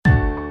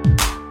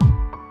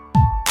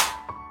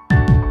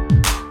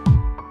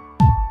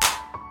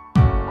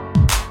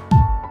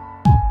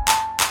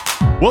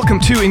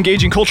Welcome to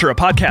Engaging Culture, a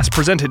podcast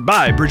presented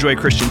by Bridgeway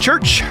Christian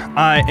Church.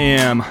 I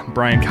am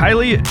Brian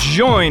Kiley,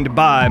 joined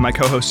by my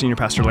co-host, Senior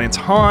Pastor Lance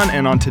Hahn,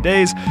 and on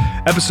today's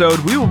episode,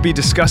 we will be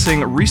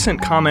discussing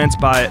recent comments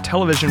by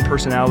television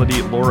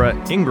personality Laura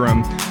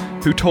Ingraham,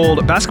 who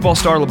told basketball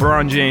star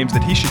LeBron James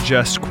that he should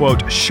just,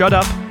 quote, shut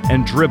up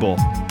and dribble,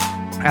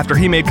 after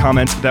he made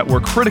comments that were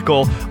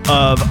critical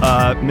of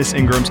Miss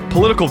Ingram's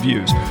political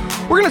views.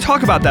 We're going to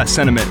talk about that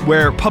sentiment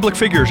where public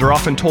figures are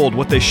often told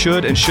what they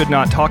should and should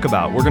not talk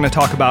about. We're going to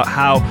talk about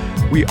how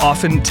we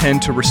often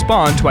tend to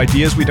respond to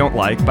ideas we don't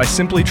like by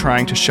simply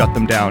trying to shut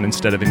them down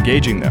instead of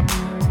engaging them.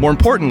 More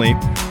importantly,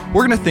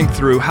 we're going to think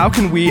through how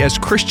can we as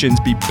Christians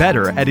be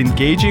better at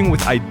engaging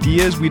with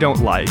ideas we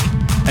don't like,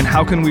 and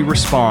how can we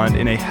respond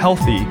in a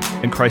healthy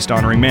and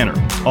Christ-honoring manner.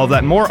 All of that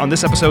and more on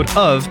this episode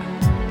of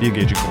the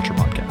Engaging Culture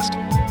Podcast.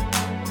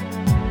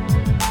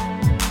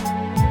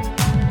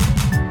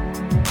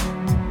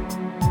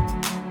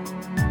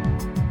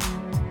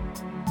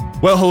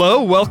 Well,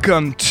 hello,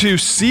 welcome to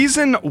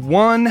Season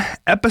 1,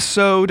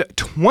 Episode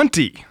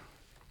 20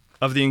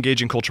 of the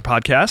Engaging Culture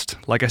Podcast.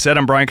 Like I said,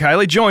 I'm Brian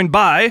Kiley, joined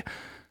by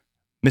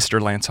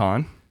Mr. Lance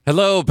Hahn.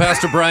 Hello,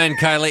 Pastor Brian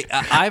Kiley.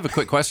 I have a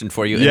quick question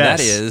for you, and that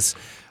is,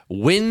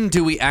 when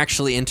do we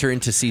actually enter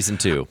into Season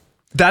 2?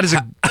 That is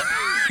a...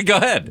 Go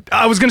ahead.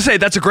 I was going to say,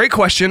 that's a great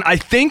question. I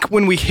think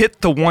when we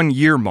hit the 1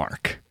 year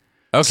mark,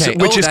 okay,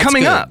 which is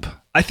coming good. up.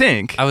 I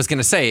think. I was going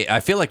to say,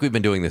 I feel like we've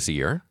been doing this a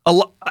year.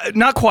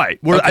 Not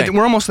quite. We're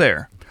almost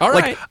there. All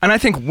right. And I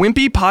think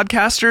wimpy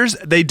podcasters,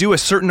 they do a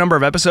certain number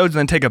of episodes and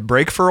then take a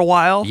break for a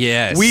while.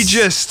 Yes. We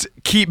just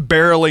keep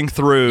barreling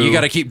through. You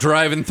got to keep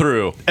driving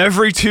through.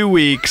 Every 2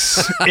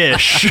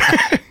 weeks-ish.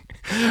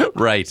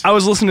 Right. I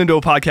was listening to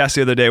a podcast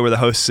the other day where the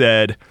host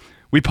said,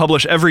 we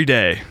publish every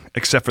day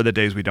except for the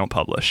days we don't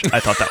publish. I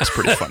thought that was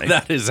pretty funny.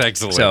 That is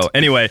excellent. So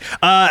anyway,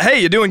 hey,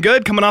 you doing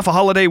good? Coming off a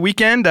holiday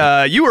weekend.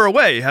 You were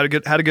away. Had a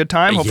good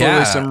time. Hopefully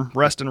with some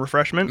rest and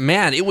refreshment.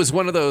 Man, it was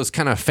one of those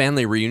kind of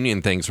family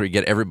reunion things where you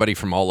get everybody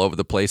from all over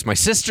the place. My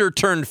sister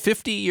turned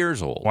 50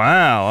 years old.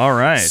 Wow. All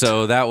right.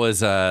 So that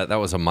was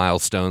a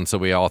milestone. So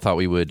we all thought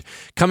we would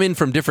come in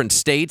from different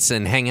states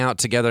and hang out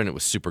together, and it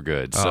was super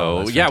good.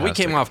 So yeah, fantastic. we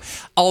came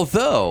off.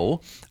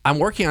 Although I'm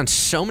working on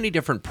so many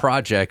different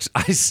projects,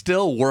 I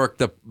still work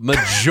the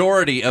majority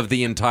of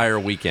the entire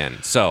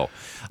weekend. So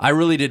I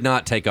really did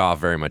not take off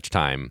very much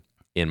time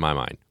in my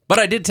mind. But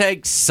I did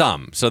take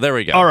some, so there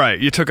we go. All right,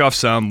 you took off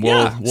some.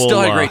 We'll still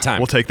had a great time.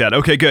 We'll take that.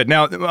 Okay, good.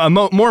 Now,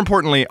 more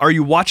importantly, are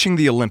you watching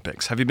the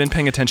Olympics? Have you been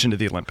paying attention to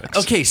the Olympics?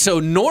 Okay, so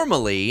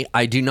normally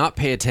I do not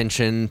pay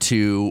attention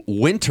to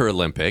Winter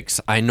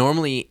Olympics.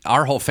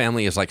 Our whole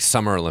family is like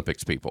Summer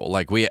Olympics people.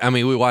 Like we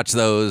watch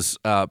those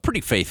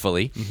pretty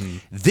faithfully. Mm-hmm.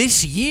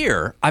 This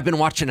year, I've been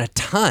watching a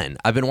ton.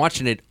 I've been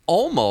watching it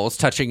almost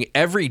touching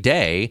every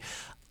day.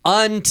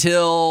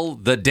 Until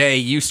the day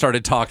you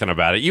started talking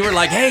about it. You were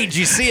like, hey, did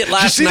you see it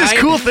last night? Did you see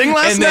this cool thing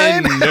last night?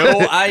 And then,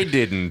 no, I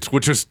didn't,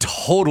 which was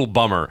total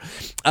bummer.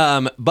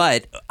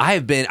 But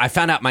I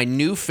found out my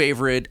new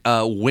favorite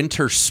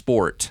winter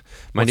sport.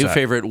 My new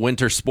favorite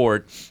winter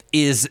sport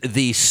is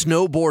the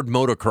snowboard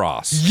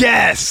motocross.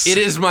 Yes! It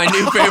is my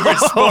new favorite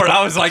sport.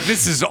 I was like,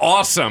 this is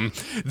awesome.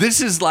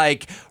 This is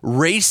like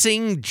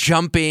racing,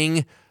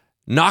 jumping,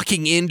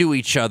 knocking into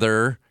each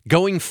other,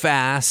 going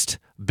fast,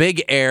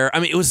 big air. I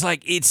mean, it was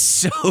like, it's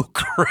so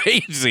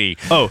crazy.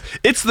 Oh,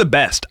 it's the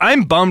best.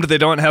 I'm bummed they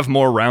don't have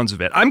more rounds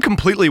of it. I'm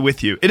completely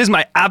with you. It is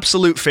my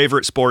absolute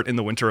favorite sport in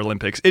the Winter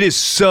Olympics. It is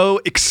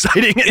so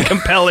exciting and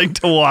compelling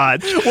to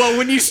watch. Well,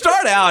 when you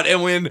start out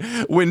and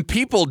when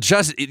people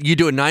you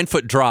do a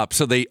 9-foot drop,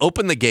 so they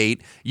open the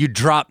gate, you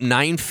drop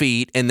 9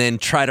 feet and then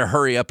try to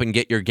hurry up and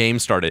get your game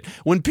started.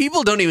 When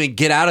people don't even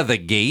get out of the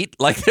gate,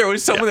 like there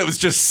was someone that was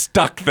just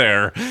stuck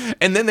there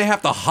and then they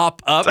have to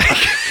hop up.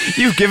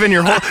 You've given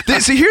your whole...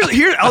 See,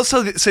 here. I'll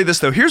say this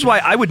though. Here's why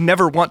I would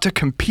never want to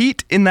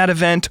compete in that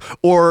event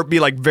or be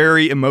like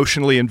very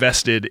emotionally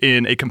invested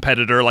in a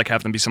competitor, like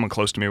have them be someone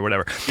close to me or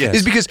whatever. Yes.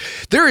 Is because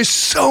there is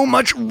so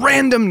much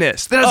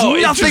randomness that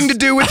has nothing to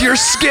do with your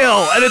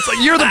skill, and it's like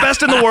you're the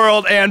best in the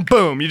world, and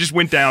boom, you just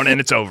went down and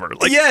it's over.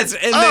 Like, yes,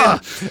 and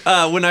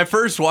then when I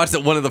first watched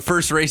it, one of the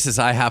first races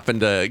I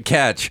happened to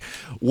catch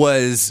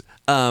was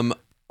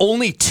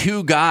only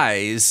 2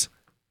 guys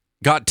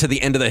got to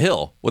the end of the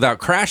hill without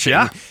crashing.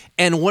 Yeah.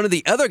 And one of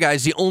the other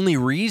guys, the only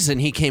reason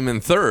he came in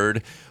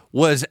third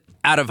was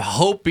out of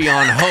hope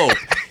beyond hope.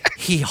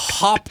 He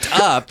hopped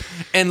up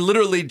and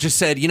literally just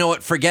said, you know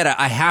what, forget it.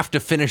 I have to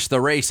finish the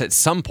race at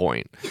some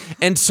point.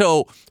 And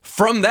so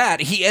from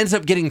that, he ends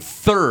up getting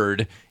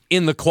third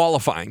in the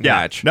qualifying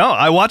match. No,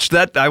 I watched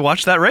that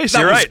race.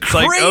 You're right.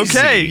 Crazy. It's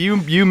like, okay,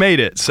 you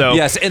made it. So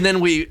yes, and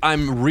then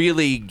I'm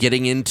really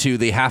getting into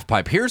the half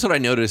pipe. Here's what I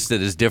noticed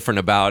that is different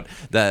about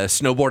the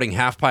snowboarding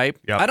half pipe.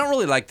 Yep. I don't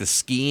really like the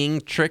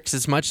skiing tricks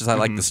as much as I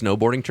like the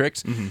snowboarding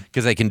tricks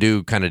because they can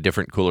do kind of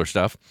different, cooler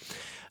stuff.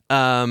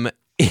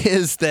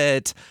 Is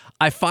that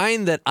I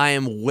find that I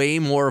am way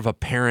more of a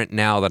parent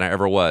now than I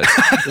ever was.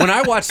 When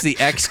I watched the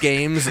X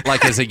Games,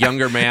 like as a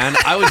younger man,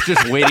 I was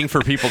just waiting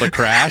for people to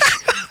crash.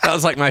 That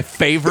was like my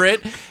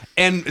favorite.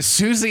 And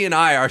Susie and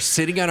I are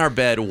sitting on our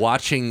bed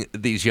watching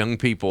these young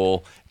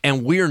people,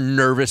 and we're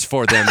nervous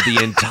for them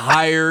the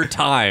entire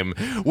time.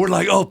 We're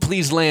like, oh,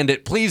 please land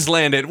it. Please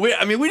land it. We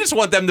just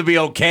want them to be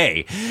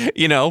okay,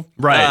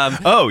 Right.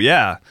 Oh,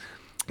 yeah.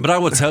 But I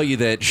will tell you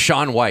that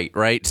Shaun White,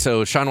 right?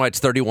 So Shaun White's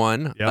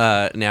 31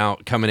 now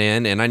coming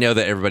in, and I know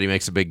that everybody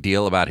makes a big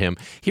deal about him.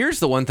 Here's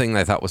the one thing that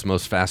I thought was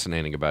most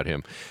fascinating about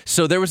him.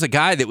 So there was a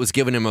guy that was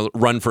giving him a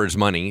run for his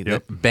money,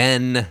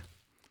 Ben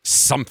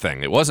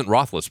something. It wasn't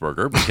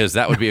Roethlisberger, because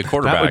that would be a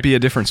quarterback. That would be a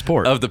different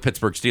sport. Of the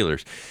Pittsburgh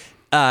Steelers.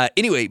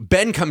 Anyway,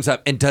 Ben comes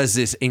up and does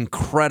this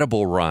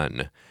incredible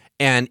run,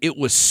 and it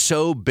was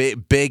so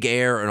big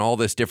air and all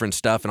this different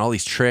stuff and all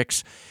these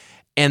tricks.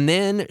 And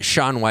then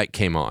Shaun White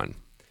came on.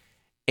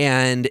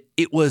 And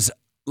it was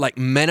like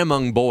Men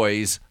Among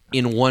Boys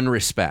in one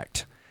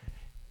respect.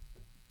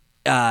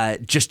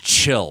 Just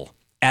chill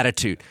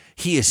attitude.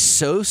 He is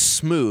so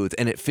smooth,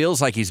 and it feels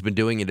like he's been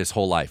doing it his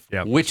whole life,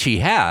 which he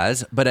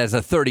has. But as a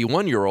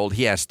 31-year-old,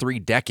 he has 3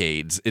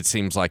 decades, it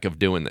seems like, of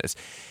doing this.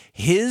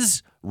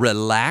 His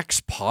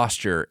relaxed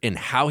posture and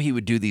how he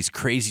would do these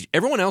crazy...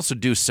 Everyone else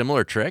would do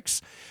similar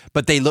tricks,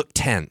 but they look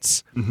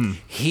tense. Mm-hmm.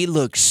 He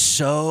looks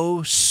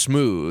so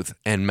smooth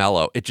and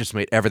mellow. It just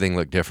made everything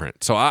look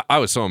different. So I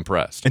was so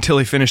impressed. Until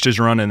he finished his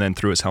run and then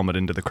threw his helmet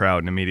into the crowd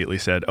and immediately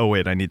said, oh,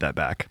 wait, I need that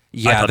back.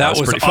 Yeah, that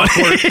was pretty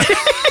awkward.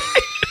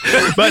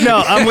 But no,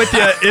 I'm with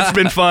you. It's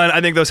been fun. I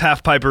think those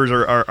half pipers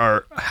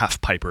are half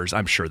pipers.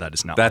 I'm sure that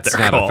is not what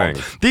they're called. A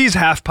thing. These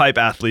half pipe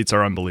athletes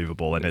are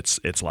unbelievable, and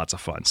it's lots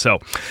of fun. So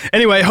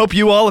anyway, hope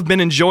you all have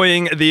been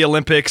enjoying the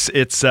Olympics.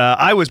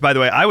 I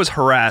was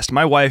harassed.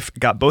 My wife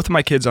got both of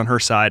my kids on her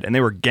side, and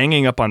they were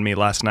ganging up on me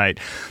last night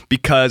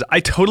because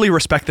I totally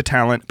respect the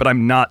talent, but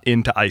I'm not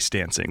into ice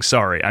dancing.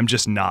 Sorry, I'm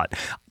just not.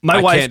 My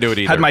wife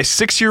had my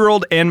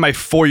 6-year-old and my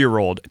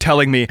 4-year-old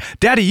telling me,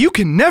 Daddy, you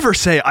can never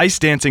say ice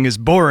dancing is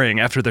boring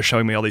after they're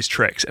showing me all these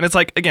tricks. And it's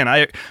like, again,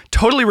 I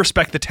totally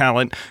respect the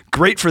talent.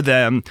 Great for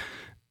them.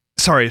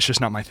 Sorry, it's just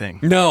not my thing.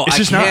 No, it's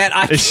just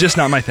it's just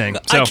not my thing.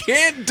 So, I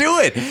can't do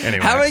it.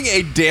 Anyway. Having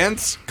a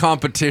dance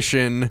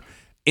competition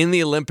in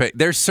the Olympic,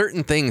 there's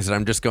certain things that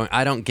I'm just going,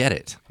 I don't get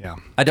it. Yeah.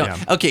 I don't.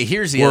 Yeah. Okay,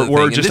 here's the other thing.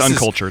 We're just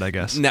uncultured, I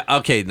guess. Now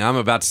I'm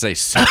about to say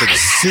something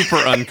super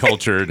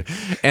uncultured,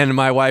 and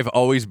my wife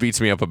always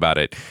beats me up about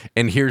it.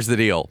 And here's the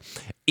deal.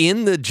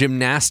 In the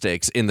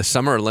gymnastics, in the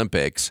Summer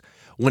Olympics,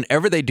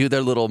 whenever they do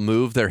their little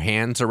move their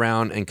hands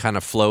around and kind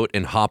of float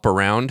and hop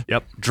around,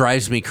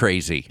 drives me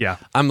crazy. Yeah.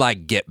 I'm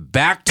like, get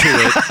back to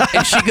it.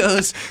 And she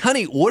goes,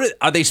 honey,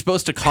 are they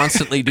supposed to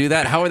constantly do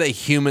that? How are they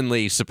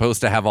humanly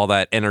supposed to have all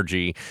that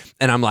energy?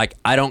 And I'm like,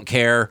 I don't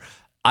care.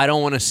 I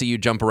don't want to see you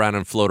jump around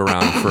and float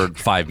around for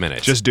 5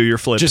 minutes. Just do your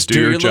flips, just do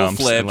your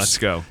jumps, and let's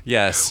go.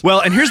 Yes. Well,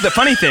 and here's the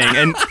funny thing,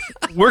 and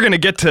we're going to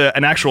get to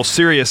an actual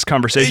serious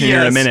conversation here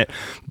in a minute.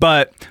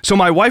 But so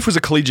my wife was a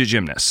collegiate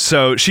gymnast,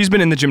 so she's been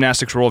in the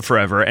gymnastics world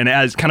forever, and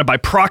as kind of by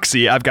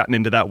proxy, I've gotten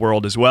into that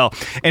world as well.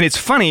 And it's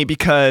funny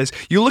because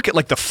you look at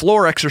like the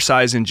floor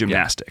exercise in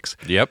gymnastics.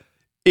 Yep.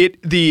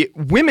 The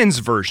women's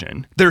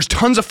version, there's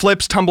tons of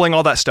flips, tumbling,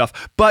 all that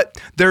stuff, but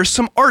there's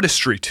some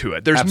artistry to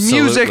it. There's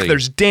music,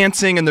 there's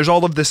dancing, and there's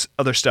all of this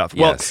other stuff.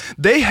 Yes. Well,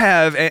 they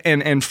have,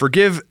 and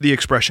forgive the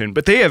expression,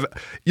 but they have,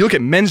 you look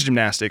at men's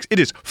gymnastics, it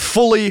is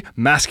fully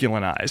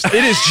masculinized.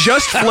 It is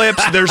just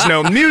flips, there's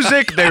no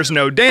music, there's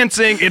no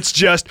dancing, it's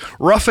just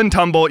rough and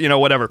tumble,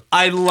 whatever.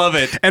 I love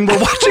it. And we're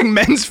watching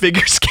men's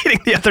figure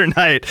skating the other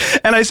night,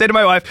 and I say to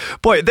my wife,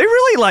 boy, they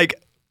really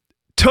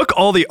took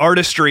all the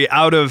artistry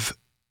out of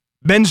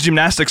men's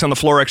gymnastics on the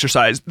floor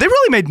exercise. They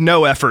really made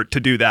no effort to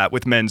do that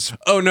with men's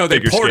Oh, no, they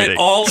poured skating. It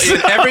all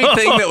in.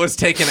 Everything that was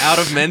taken out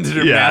of men's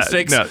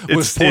gymnastics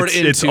was poured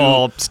into it's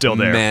all still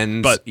there.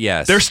 Men's, but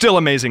yes. They're still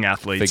amazing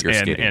athletes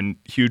and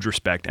huge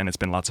respect, and it's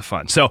been lots of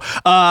fun. So,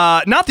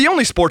 not the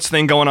only sports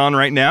thing going on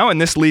right now,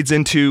 and this leads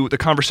into the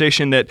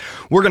conversation that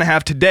we're going to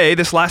have today.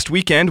 This last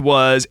weekend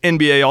was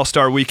NBA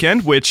All-Star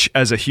Weekend, which,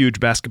 as a huge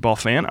basketball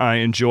fan, I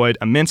enjoyed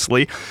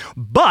immensely.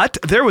 But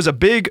there was a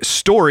big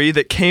story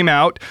that came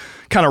out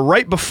kind of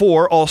right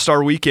before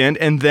All-Star Weekend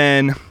and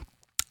then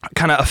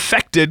kind of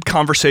affected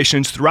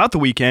conversations throughout the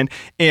weekend.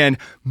 And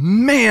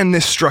man,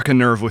 this struck a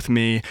nerve with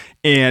me.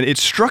 And it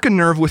struck a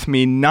nerve with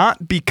me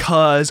not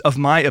because of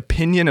my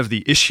opinion of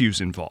the issues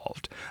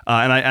involved.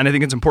 And I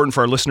think it's important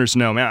for our listeners to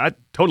know, man, I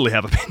totally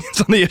have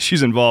opinions on the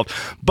issues involved.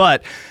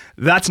 But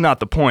that's not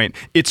the point.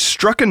 It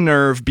struck a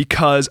nerve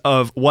because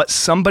of what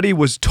somebody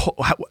was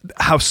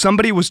how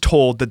somebody was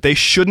told that they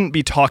shouldn't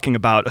be talking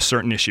about a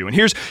certain issue. And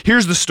here's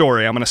the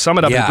story. I'm going to sum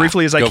it up as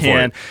briefly as I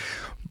can,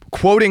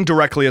 quoting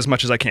directly as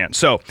much as I can.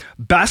 So,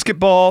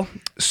 basketball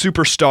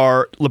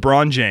superstar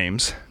LeBron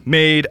James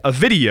made a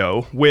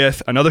video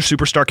with another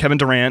superstar, Kevin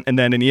Durant, and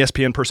then an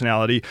ESPN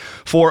personality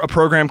for a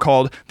program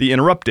called The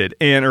Interrupted,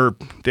 or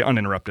The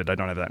Uninterrupted. I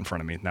don't have that in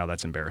front of me. Now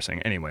that's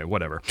embarrassing. Anyway,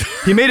 whatever.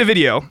 He made a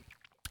video.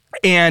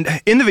 And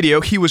in the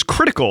video, he was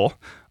critical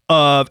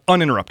of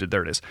Uninterrupted.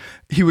 There it is.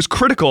 He was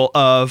critical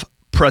of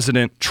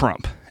President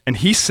Trump. And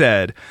he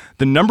said,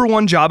 the number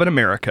one job in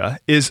America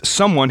is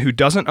someone who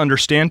doesn't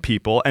understand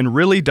people and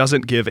really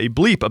doesn't give a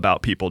bleep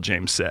about people,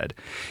 James said.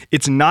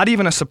 It's not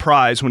even a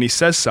surprise when he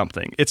says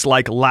something. It's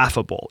like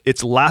laughable.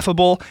 It's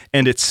laughable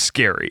and it's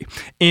scary.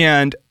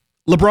 And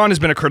LeBron has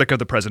been a critic of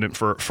the president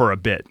for a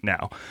bit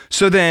now.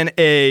 So then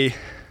a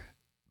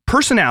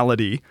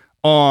personality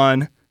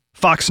on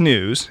Fox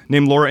News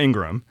named Laura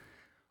Ingraham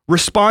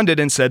responded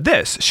and said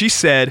this. She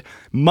said,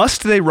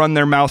 must they run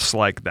their mouths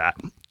like that?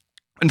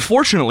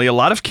 Unfortunately, a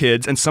lot of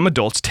kids and some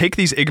adults take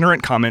these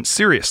ignorant comments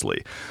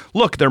seriously.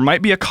 Look, there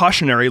might be a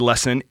cautionary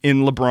lesson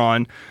in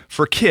LeBron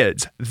for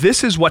kids.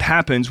 This is what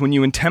happens when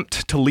you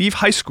attempt to leave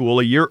high school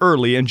a year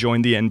early and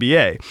join the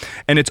NBA.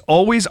 And it's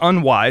always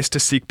unwise to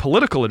seek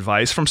political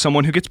advice from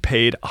someone who gets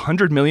paid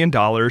 $100 million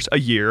a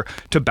year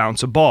to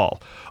bounce a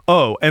ball.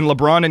 Oh, and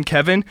LeBron and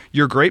Kevin,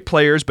 you're great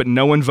players, but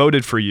no one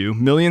voted for you.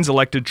 Millions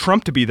elected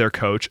Trump to be their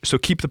coach, so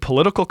keep the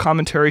political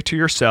commentary to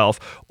yourself,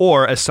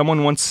 or as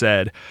someone once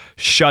said,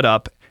 shut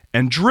up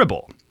and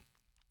dribble.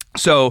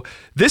 So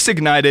this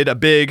ignited a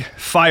big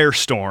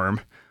firestorm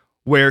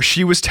where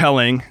she was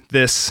telling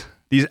these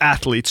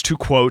athletes to,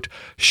 quote,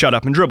 shut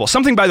up and dribble.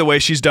 Something, by the way,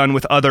 she's done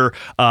with other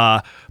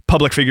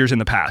public figures in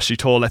the past. She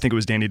told, I think it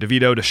was Danny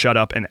DeVito, to shut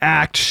up and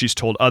act. She's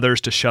told others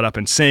to shut up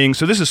and sing.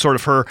 So this is sort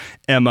of her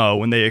MO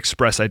when they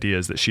express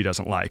ideas that she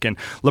doesn't like. And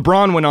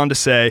LeBron went on to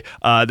say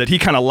that he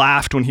kind of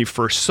laughed when he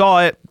first saw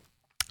it.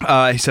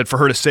 He said for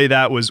her to say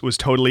that was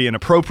totally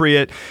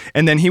inappropriate.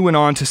 And then he went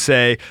on to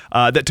say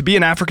that to be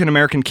an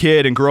African-American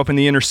kid and grow up in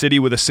the inner city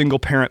with a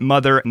single-parent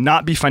mother,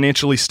 not be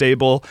financially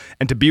stable,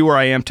 and to be where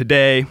I am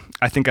today,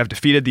 I think I've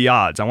defeated the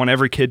odds. I want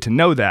every kid to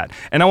know that.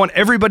 And I want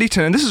everybody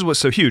to, and this is what's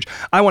so huge,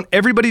 I want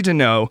everybody to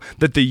know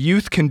that the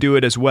youth can do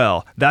it as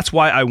well. That's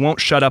why I won't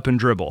shut up and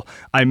dribble.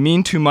 I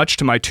mean too much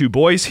to my two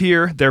boys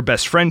here, their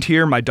best friend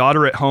here, my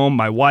daughter at home,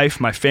 my wife,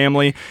 my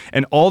family,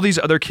 and all these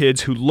other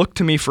kids who look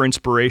to me for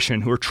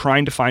inspiration, who are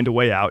trying to find a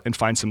way out and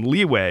find some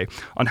leeway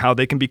on how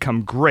they can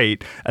become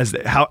great,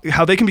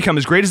 how they can become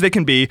as great as they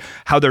can be,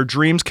 how their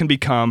dreams can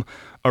become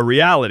a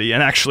reality.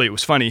 And actually, it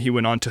was funny. He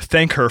went on to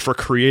thank her for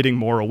creating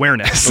more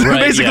awareness.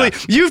 Right, Basically,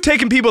 yeah. You've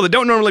taken people that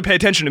don't normally pay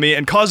attention to me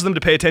and caused them to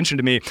pay attention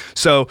to me.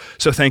 So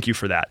thank you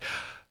for that.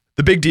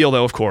 The big deal,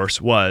 though, of course,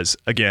 was,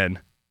 again,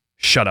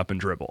 shut up and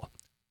dribble.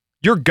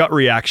 Your gut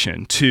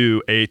reaction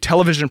to a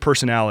television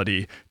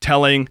personality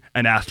telling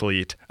an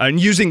athlete and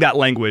using that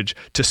language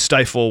to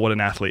stifle what an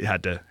athlete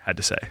had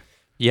to say.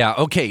 Yeah,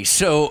 okay.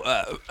 So,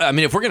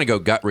 if we're going to go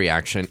gut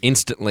reaction,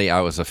 instantly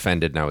I was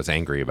offended and I was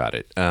angry about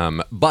it.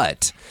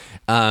 But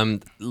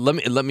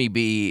let me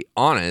be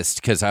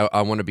honest, because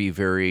I want to be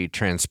very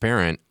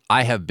transparent.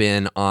 I have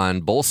been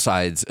on both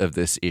sides of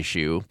this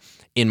issue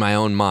in my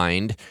own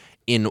mind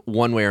in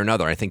one way or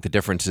another. I think the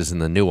difference is in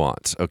the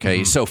nuance, okay?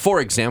 Mm-hmm. So, for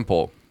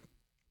example,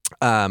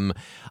 I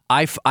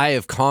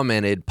have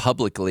commented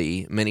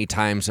publicly many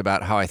times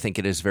about how I think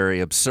it is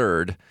very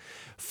absurd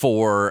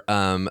for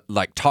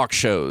like talk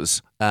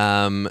shows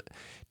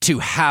to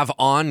have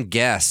on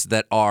guests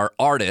that are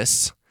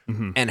artists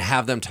and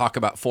have them talk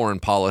about foreign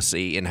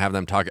policy and have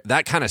them talk.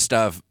 That kind of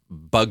stuff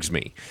bugs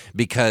me,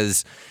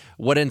 because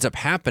what ends up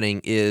happening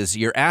is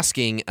you're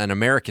asking an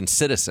American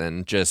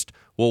citizen just,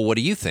 well, what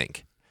do you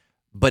think?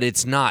 But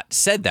it's not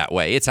said that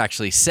way. It's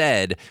actually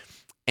said,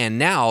 and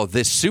now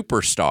this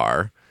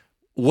superstar,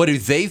 what do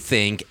they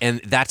think? And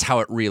that's how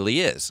it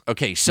really is.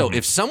 Okay, so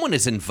if someone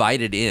is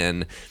invited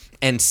in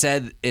and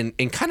said, and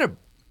kind of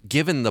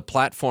given the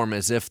platform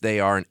as if they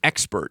are an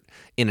expert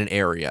in an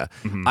area,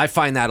 I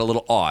find that a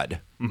little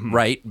odd,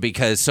 right?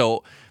 Because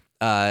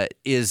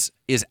is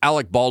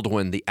Alec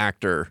Baldwin the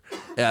actor?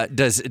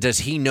 Does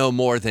he know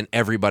more than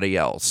everybody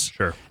else?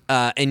 Sure.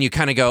 And you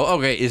kind of go,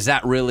 okay, is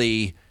that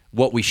really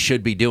what we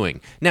should be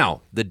doing?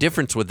 Now, the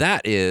difference with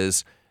that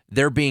is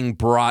they're being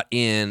brought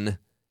in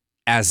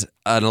as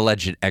an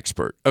alleged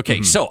expert.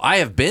 Okay, so I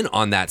have been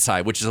on that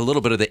side, which is a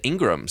little bit of the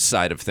Ingram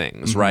side of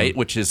things, right?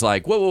 Which is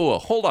like, whoa,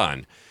 hold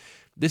on.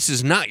 This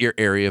is not your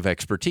area of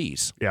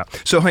expertise. Yeah.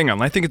 So hang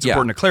on. I think it's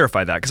important to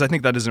clarify that, because I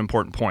think that is an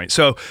important point.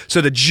 So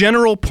the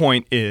general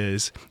point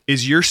is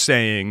you're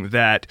saying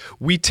that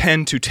we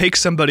tend to take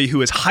somebody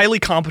who is highly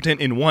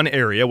competent in one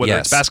area, whether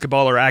it's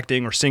basketball or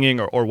acting or singing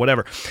or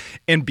whatever,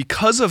 and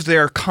because of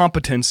their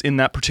competence in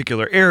that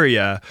particular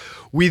area,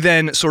 we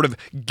then sort of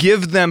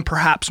give them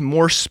perhaps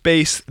more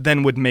space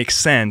than would make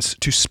sense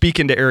to speak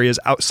into areas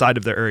outside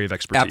of their area of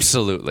expertise.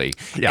 Absolutely.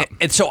 Yeah.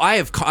 And so I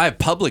have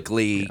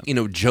publicly,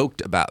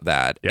 joked about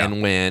that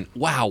and went,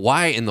 wow,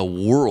 why in the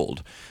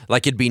world?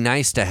 Like, it'd be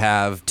nice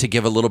to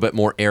give a little bit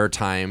more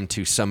airtime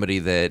to somebody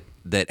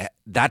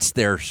that's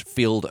their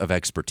field of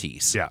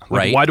expertise. Yeah. Like,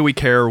 right. Why do we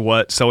care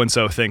what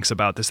so-and-so thinks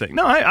about this thing?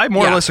 No, I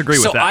more or less agree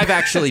with that. So I've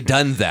actually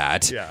done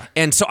that. Yeah.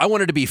 And so I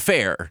wanted to be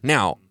fair.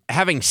 Now,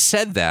 having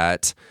said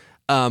that,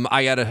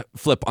 I got to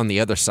flip on the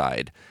other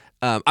side.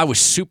 I was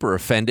super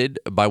offended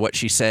by what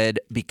she said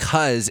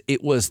because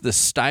it was the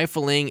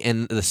stifling,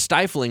 and the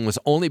stifling was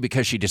only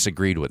because she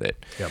disagreed with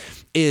it.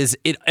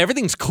 Yep.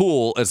 Everything's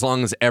cool as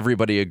long as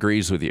everybody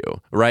agrees with you,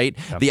 right?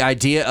 Yep. The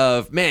idea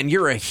of, man,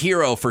 you're a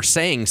hero for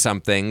saying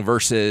something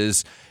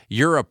versus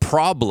you're a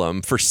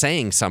problem for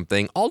saying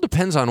something all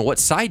depends on what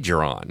side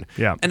you're on.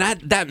 Yeah. And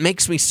that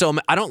makes me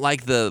I don't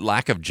like the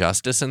lack of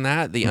justice in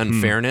that, the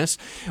unfairness,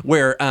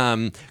 where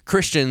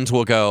Christians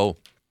will go,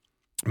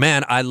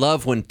 man, I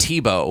love when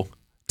Tim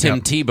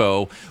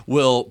Tebow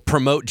will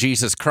promote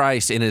Jesus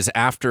Christ in his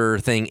after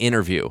thing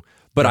interview.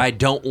 But I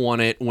don't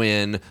want it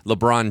when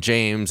LeBron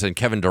James and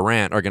Kevin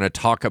Durant are going to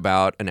talk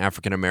about an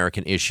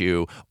African-American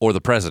issue or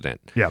the president.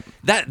 Yep.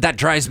 That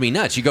drives me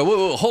nuts. You go,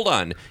 whoa, hold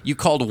on. You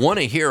called one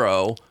a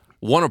hero,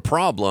 one a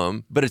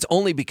problem, but it's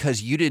only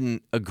because you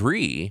didn't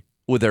agree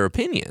with their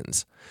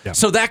opinions. Yep.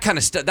 So that kind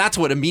of stuff, that's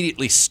what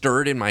immediately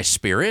stirred in my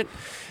spirit.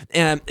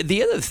 And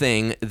the other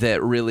thing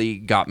that really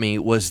got me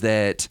was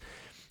that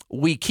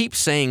we keep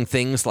saying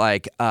things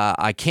like,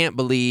 I can't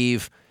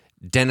believe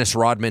Dennis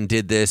Rodman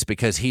did this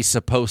because he's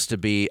supposed to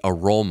be a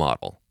role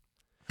model.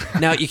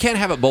 Now, you can't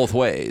have it both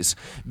ways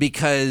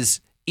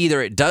because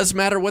either it does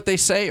matter what they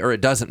say or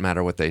it doesn't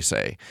matter what they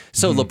say.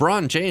 So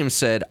LeBron James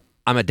said,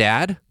 I'm a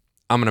dad,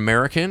 I'm an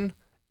American,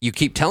 you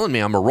keep telling me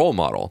I'm a role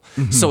model.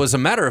 So as a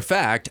matter of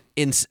fact,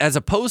 as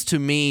opposed to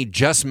me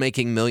just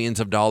making millions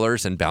of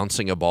dollars and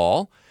bouncing a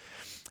ball,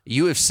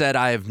 you have said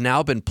I have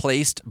now been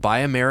placed by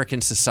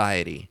American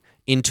society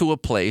into a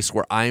place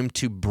where I'm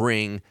to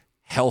bring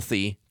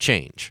healthy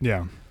change.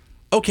 Yeah.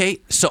 Okay,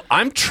 so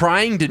I'm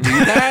trying to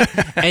do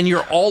that, and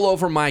you're all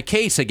over my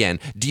case again.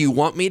 Do you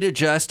want me to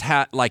just,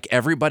 like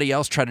everybody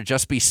else, try to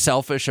just be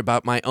selfish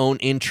about my own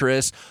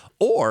interests?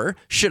 Or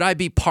should I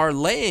be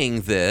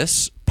parlaying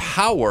this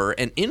power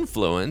and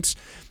influence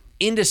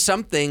into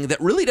something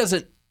that really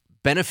doesn't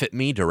benefit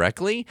me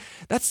directly?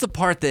 That's the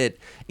part that,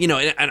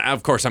 and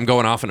of course I'm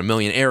going off in a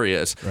million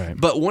areas, right.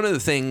 But one of the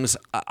things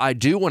I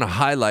do want to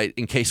highlight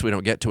in case we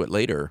don't get to it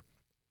later,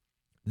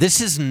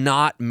 this is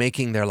not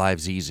making their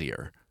lives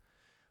easier.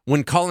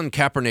 When Colin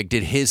Kaepernick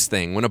did his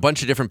thing, when a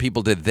bunch of different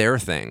people did their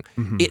thing,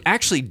 it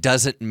actually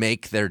doesn't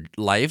make their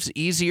lives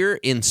easier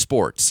in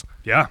sports.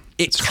 Yeah,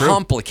 it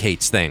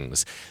complicates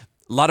things.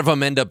 A lot of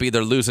them end up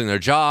either losing their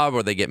job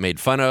or they get made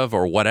fun of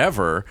or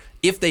whatever.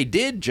 If they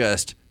did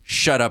just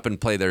shut up and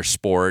play their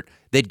sport,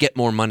 they'd get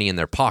more money in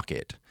their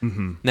pocket.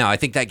 Now, I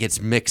think that gets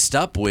mixed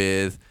up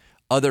with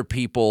other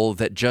people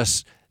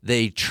that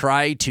they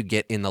try to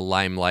get in the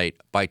limelight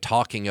by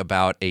talking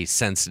about a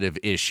sensitive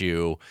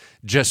issue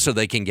just so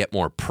they can get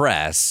more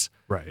press.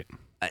 Right.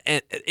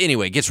 And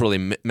anyway, it gets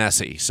really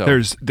messy. So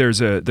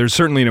there's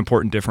certainly an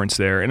important difference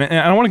there, and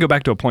I want to go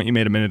back to a point you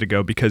made a minute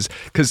ago because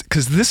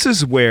this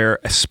is where,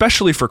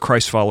 especially for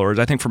Christ followers,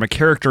 I think from a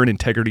character and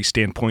integrity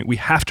standpoint, we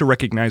have to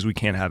recognize we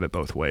can't have it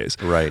both ways.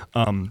 Right.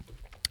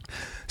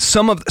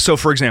 So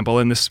for example,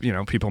 and this,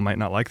 people might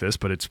not like this,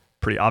 but it's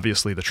pretty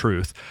obviously the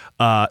truth.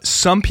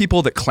 Some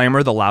people that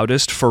clamor the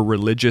loudest for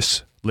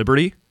religious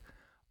liberty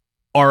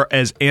are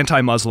as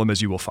anti-Muslim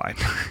as you will find.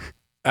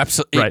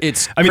 Absolutely. Right.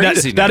 It's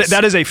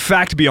that is a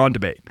fact beyond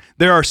debate.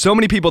 There are so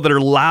many people that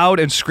are loud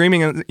and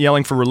screaming and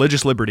yelling for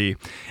religious liberty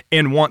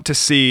and want to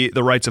see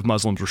the rights of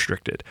Muslims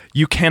restricted.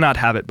 You cannot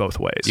have it both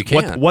ways. You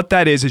can't. What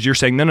that is you're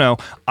saying, no,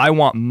 I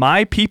want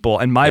my people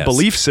and my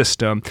belief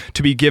system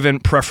to be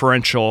given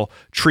preferential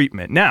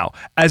treatment. Now,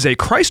 as a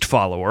Christ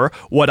follower,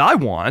 what I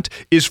want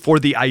is for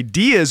the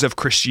ideas of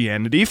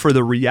Christianity, for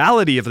the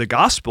reality of the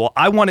gospel,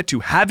 I want it to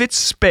have its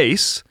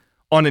space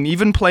on an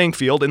even playing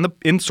field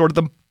in sort of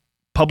the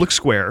public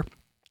square,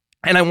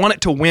 and I want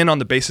it to win on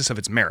the basis of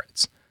its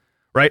merits,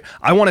 right?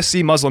 I want to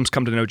see Muslims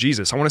come to know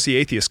Jesus. I want to see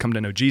atheists come to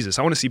know Jesus.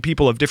 I want to see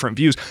people of different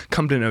views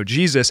come to know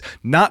Jesus,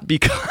 not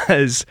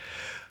because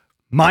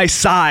my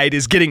side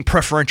is getting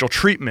preferential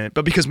treatment,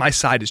 but because my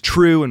side is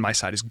true and my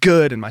side is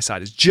good and my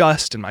side is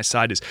just and my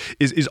side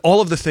is all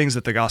of the things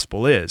that the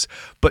gospel is.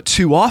 But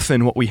too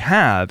often what we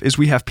have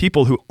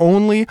people who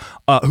only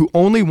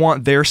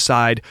want their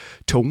side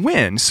to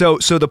win. So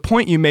the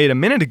point you made a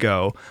minute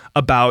ago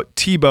about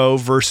Tebow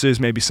versus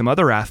maybe some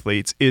other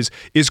athletes is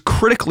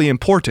critically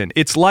important.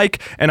 It's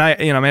like, and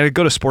I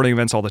go to sporting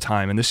events all the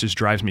time, and this just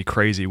drives me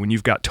crazy when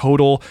you've got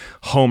total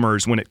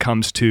homers when it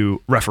comes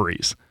to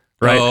referees.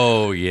 Right?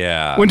 Oh,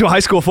 yeah. Went to a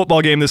high school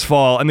football game this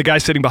fall, and the guy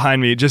sitting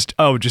behind me just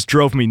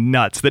drove me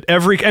nuts.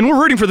 And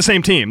we're rooting for the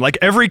same team. Like,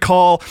 every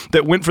call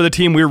that went for the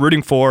team we were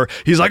rooting for,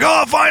 he's like,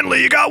 oh,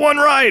 finally, you got one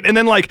right. And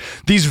then, like,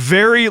 these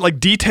very, like,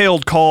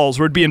 detailed calls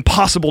where it'd be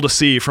impossible to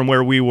see from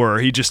where we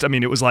were.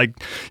 It was like,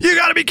 you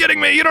gotta be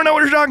kidding me. You don't know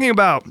what you're talking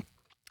about.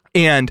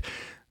 And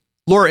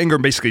Laura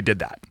Ingraham basically did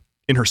that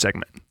in her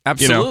segment.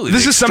 Absolutely.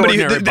 This is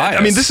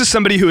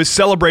somebody who has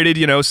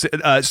celebrated,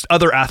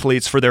 other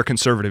athletes for their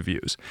conservative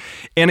views.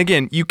 And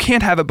again, you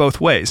can't have it both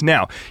ways.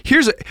 Now,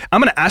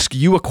 I'm going to ask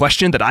you a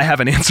question that I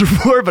have an answer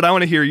for, but I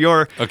want to hear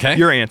your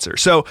answer.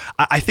 So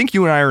I think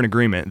you and I are in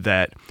agreement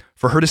that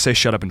for her to say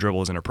shut up and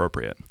dribble is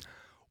inappropriate.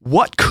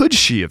 What could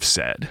she have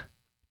said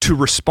to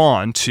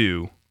respond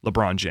to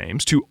LeBron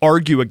James, to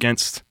argue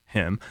against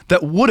him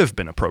that would have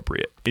been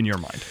appropriate in your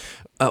mind?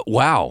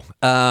 Wow.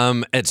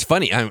 It's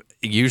funny.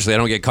 Usually I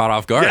don't get caught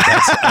off guard.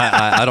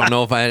 I don't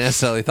know if I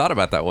necessarily thought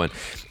about that one.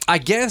 I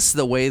guess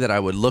the way that I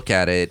would look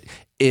at it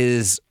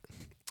is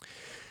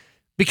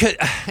because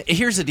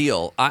here's the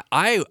deal.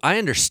 I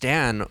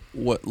understand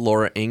what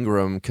Laura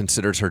Ingraham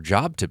considers her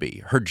job to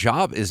be. Her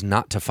job is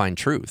not to find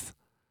truth.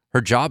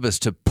 Her job is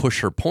to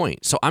push her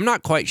point. So I'm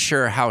not quite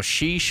sure how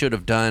she should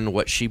have done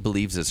what she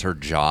believes is her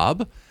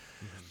job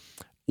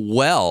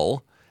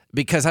well,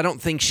 because I don't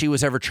think she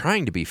was ever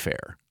trying to be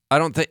fair. I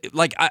don't think,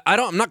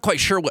 I'm not quite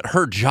sure what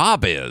her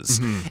job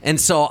is. And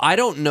so I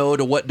don't know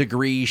to what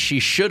degree she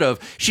should have.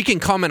 She can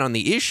comment on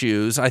the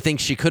issues. I think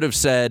she could have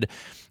said,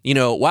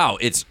 wow,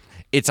 it's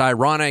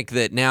ironic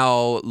that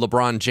now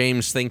LeBron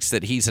James thinks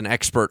that he's an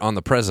expert on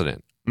the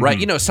president, right?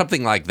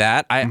 Something like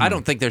that. I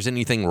don't think there's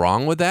anything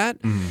wrong with that.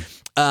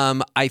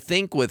 I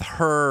think with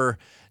her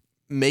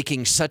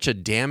making such a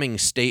damning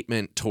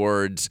statement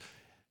towards,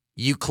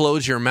 you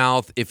close your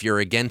mouth if you're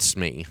against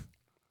me.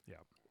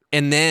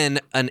 And then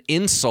an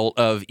insult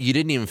of, you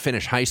didn't even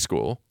finish high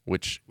school,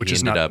 which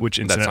is not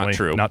that's not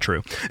true. Not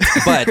true.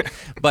 but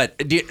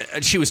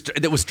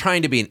that was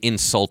trying to be an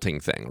insulting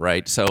thing,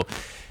 right? So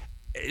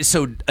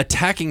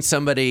attacking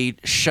somebody,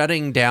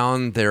 shutting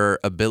down their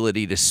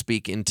ability to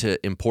speak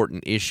into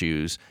important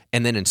issues,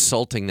 and then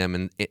insulting them,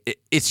 and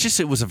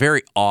it was a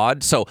very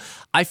odd. So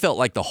I felt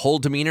like the whole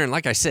demeanor, and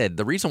like I said,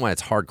 the reason why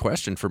it's a hard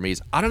question for me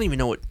is I don't even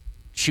know what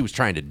she was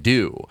trying to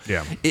do.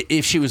 Yeah.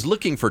 If she was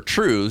looking for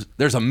truth,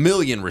 there's a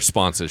million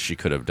responses she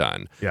could have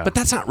done. Yeah. But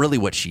that's not really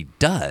what she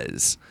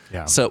does.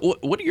 Yeah. So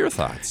what are your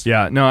thoughts?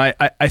 Yeah. No,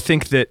 I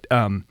think that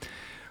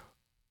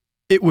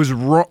it was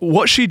wrong.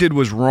 What she did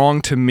was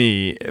wrong to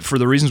me for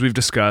the reasons we've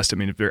discussed. I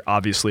mean, very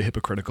obviously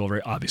hypocritical,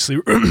 very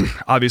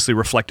obviously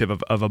reflective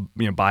of a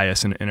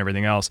bias and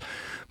everything else.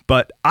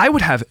 But I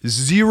would have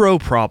zero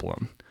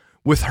problem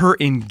with her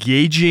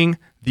engaging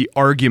the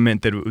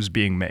argument that it was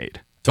being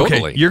made.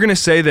 Totally. Okay, you're going to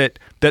say that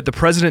the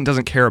president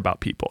doesn't care about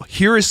people.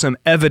 Here is some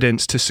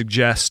evidence to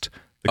suggest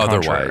the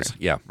contrary. Otherwise,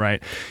 yeah.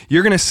 Right?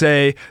 You're going to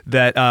say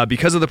that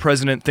because of the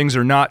president, things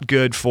are not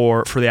good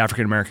for the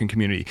African-American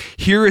community.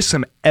 Here is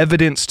some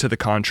evidence to the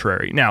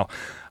contrary. Now,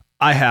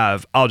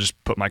 I'll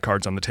just put my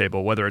cards on the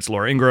table, whether it's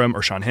Laura Ingraham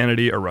or Sean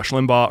Hannity or Rush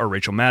Limbaugh or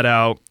Rachel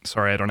Maddow.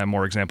 Sorry, I don't have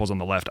more examples on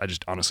the left. I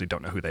just honestly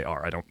don't know who they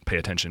are. I don't pay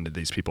attention to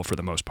these people for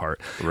the most part.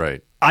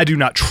 Right. I do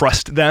not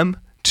trust them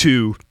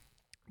to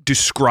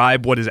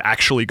describe what is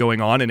actually going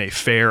on in a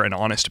fair and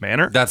honest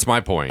manner. That's my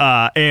point.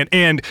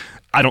 And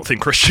I don't think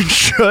Christians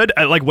should.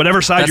 Like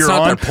whatever side you're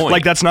on,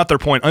 like that's not their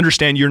point.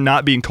 Understand you're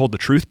not being told the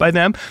truth by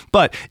them.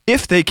 But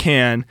if they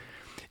can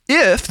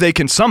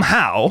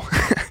somehow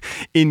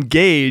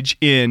engage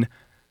in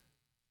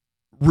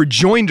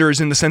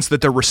rejoinders in the sense that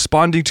they're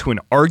responding to an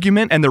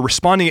argument and they're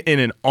responding in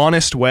an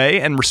honest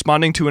way and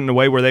responding to it in a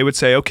way where they would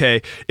say,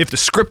 okay, if the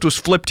script was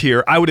flipped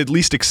here, I would at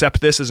least accept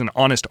this as an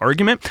honest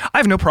argument. I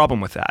have no problem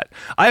with that.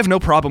 I have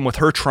no problem with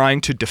her trying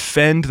to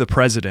defend the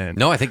president.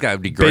 No, I think that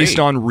would be great. Based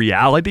on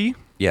reality.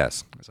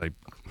 Yes. As I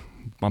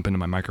bump into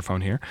my microphone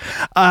here.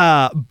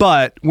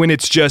 But when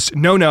it's just,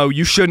 no,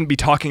 you shouldn't be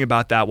talking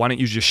about that. Why don't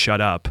you just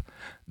shut up?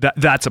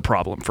 That's a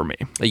problem for me.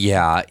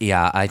 Yeah.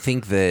 I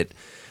think that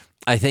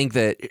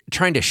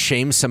trying to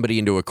shame somebody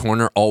into a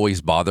corner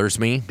always bothers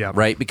me,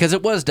 right? Because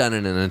it was done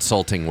in an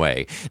insulting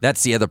way.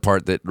 That's the other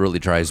part that really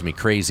drives me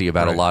crazy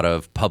about a lot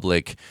of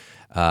public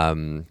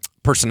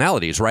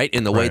personalities, right?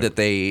 In the way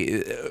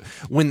that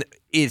when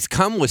it's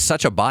come with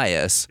such a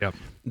bias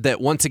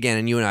that once again,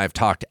 and you and I have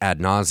talked ad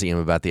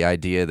nauseum about the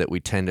idea that we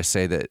tend to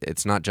say that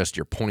it's not just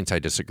your points I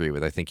disagree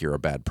with. I think you're a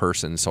bad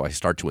person, so I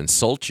start to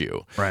insult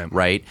you,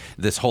 right?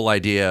 This whole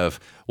idea of,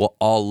 well,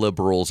 all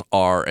liberals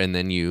are, and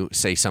then you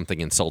say something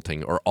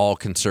insulting, or all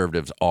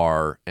conservatives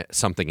are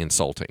something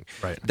insulting.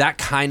 Right. That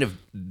kind of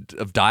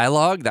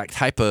dialogue, that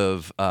type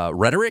of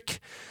rhetoric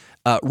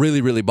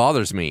really, really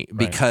bothers me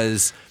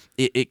because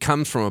it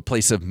comes from a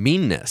place of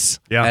meanness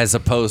as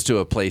opposed to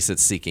a place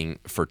that's seeking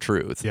for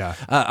truth. Yeah.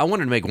 I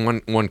wanted to make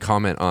one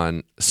comment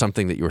on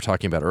something that you were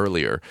talking about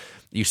earlier.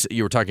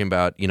 You were talking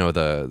about,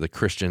 the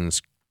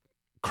Christians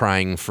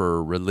crying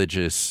for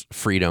religious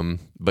freedom,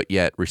 but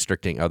yet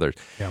restricting others.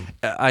 Yeah.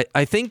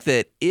 I think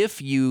that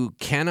if you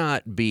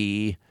cannot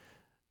be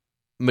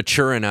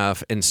mature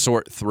enough and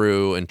sort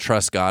through and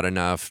trust God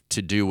enough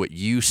to do what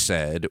you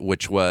said,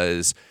 which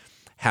was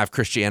have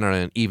Christianity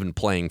on an even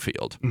playing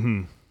field,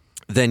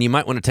 then you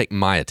might want to take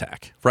my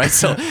attack, right?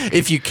 So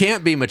if you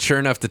can't be mature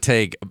enough to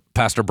take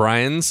Pastor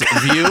Brian's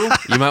view,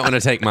 you might want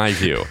to take my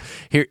view.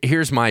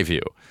 Here's my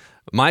view.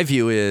 My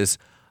view is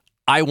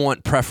I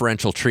want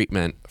preferential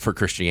treatment for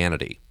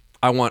Christianity.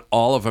 I want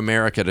all of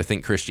America to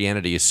think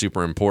Christianity is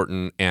super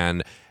important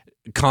and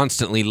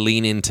constantly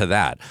lean into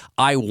that.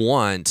 I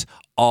want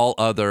all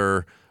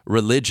other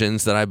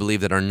religions that I believe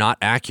that are not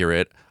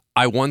accurate,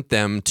 I want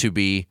them to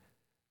be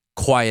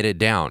quieted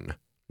down.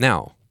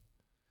 Now,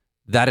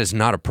 that is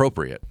not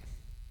appropriate.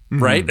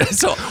 right?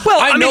 So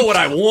I know what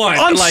I want.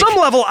 On some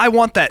level, I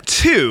want that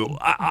too.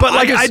 But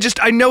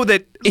I know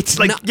that it's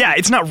like,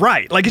 it's not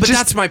right. Like,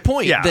 that's my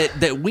point. Yeah.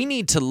 That we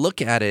need to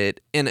look at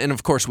it, and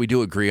of course we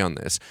do agree on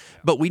this,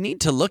 but we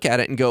need to look at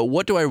it and go,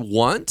 what do I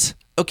want?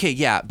 Okay,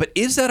 yeah, but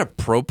is that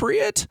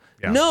appropriate?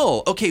 Yeah.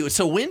 No. Okay,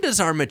 so when does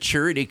our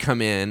maturity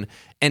come in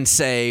and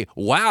say,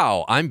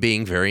 wow, I'm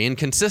being very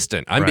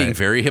inconsistent. I'm being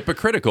very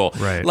hypocritical.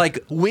 Right.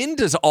 Like, when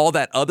does all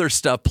that other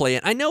stuff play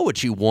in? I know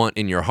what you want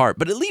in your heart,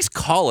 but at least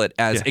call it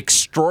as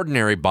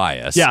extraordinary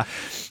bias. Yeah.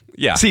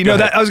 Yeah. See, no,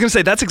 I was going to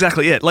say that's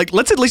exactly it. Like,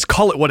 let's at least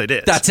call it what it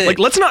is. That's it. Like,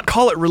 let's not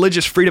call it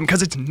religious freedom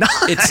because it's not.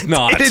 It's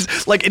not.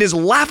 It is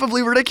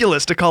laughably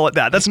ridiculous to call it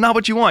that. That's not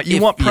what you want.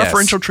 You want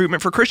preferential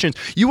treatment for Christians.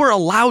 You are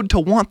allowed to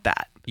want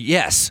that.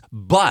 Yes,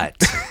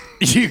 but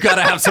you got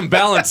to have some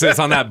balances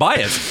on that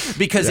bias,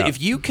 because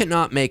if you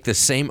cannot make the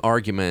same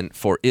argument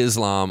for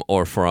Islam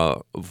or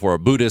for a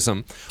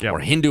Buddhism or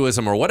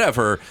Hinduism or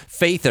whatever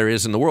faith there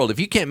is in the world,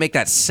 if you can't make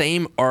that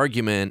same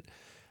argument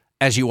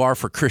as you are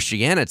for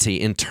Christianity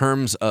in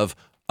terms of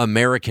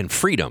American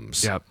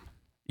freedoms,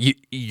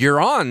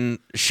 you're on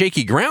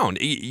shaky ground.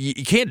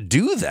 You can't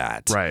do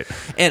that. Right.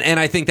 And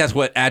I think that's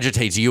what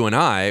agitates you and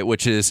I,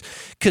 which is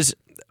because,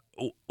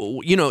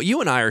 you know,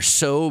 you and I are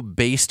so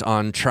based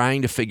on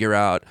trying to figure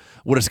out,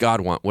 what does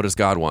God want? What does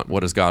God want?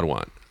 What does God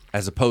want?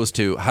 As opposed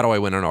to, how do I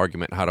win an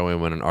argument? How do I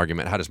win an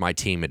argument? How does my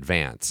team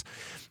advance?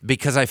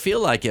 Because I feel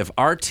like if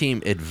our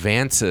team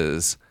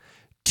advances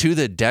to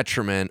the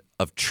detriment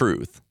of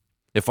truth,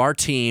 if our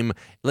team,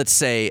 let's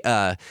say,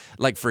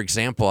 like, for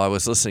example, I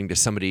was listening to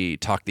somebody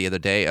talk the other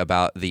day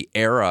about the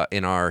era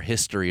in our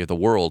history of the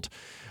world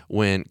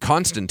when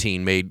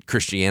Constantine made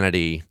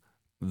Christianity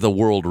the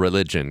world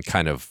religion,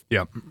 kind of.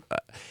 Yeah.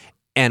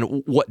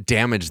 And what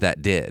damage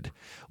that did.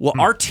 Well,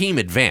 our team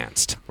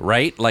advanced,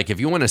 right? Like, if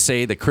you want to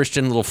say the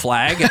Christian little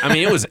flag, I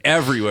mean, it was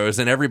everywhere. It was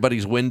in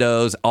everybody's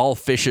windows. All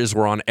fishes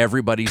were on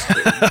everybody's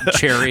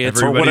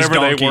chariots or whatever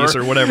they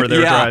were. Or whatever they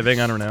were driving.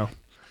 I don't know.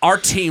 Our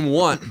team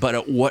won, but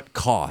at what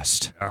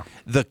cost? Yeah.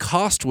 The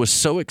cost was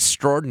so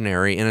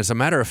extraordinary. And as a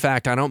matter of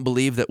fact, I don't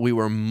believe that we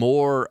were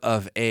more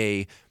of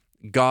a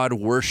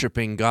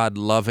God-worshiping,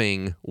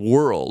 God-loving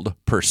world,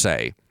 per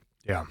se,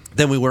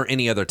 than we were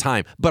any other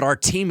time. But our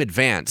team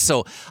advanced.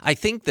 So I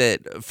think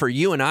that for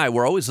you and I,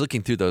 we're always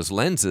looking through those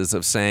lenses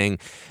of saying,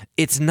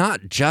 it's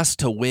not just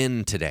to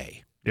win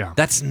today. Yeah.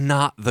 That's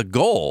not the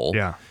goal.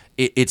 Yeah.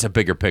 It's a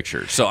bigger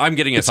picture. So I'm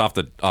getting us off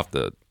the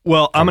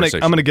Well, I'm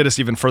gonna get us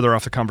even further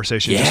off the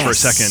conversation just for a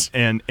second,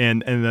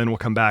 and then we'll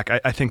come back.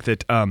 I think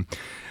that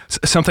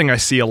something I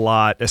see a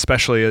lot,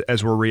 especially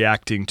as we're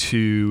reacting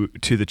to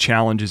the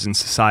challenges in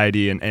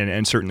society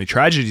and certainly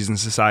tragedies in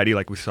society,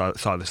 like we saw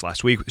this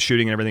last week with the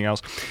shooting and everything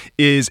else,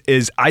 is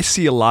I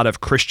see a lot of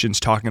Christians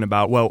talking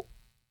about, well,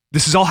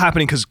 this is all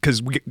happening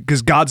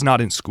because God's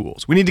not in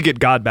schools. We need to get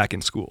God back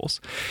in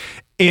schools,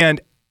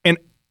 and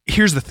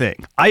here's the thing.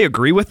 I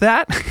agree with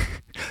that,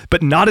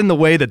 but not in the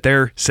way that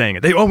they're saying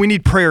it. We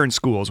need prayer in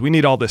schools. We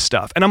need all this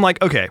stuff. And I'm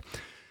like, okay,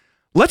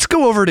 let's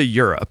go over to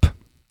Europe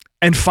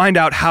and find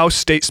out how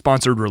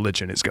state-sponsored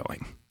religion is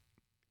going.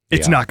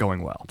 It's not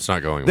going well. It's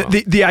not going well.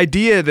 The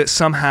idea that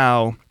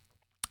somehow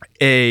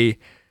a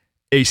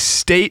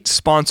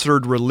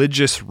state-sponsored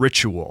religious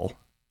ritual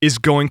is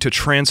going to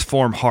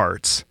transform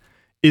hearts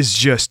is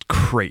just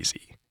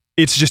crazy.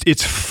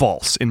 It's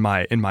false in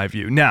my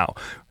view. Now,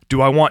 do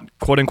I want,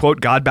 quote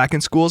unquote, God back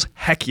in schools?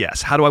 Heck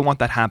yes. How do I want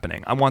that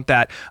happening? I want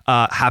that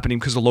happening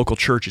because the local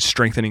church is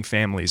strengthening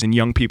families and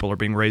young people are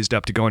being raised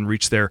up to go and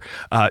reach their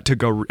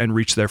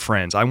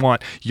friends. I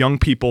want young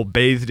people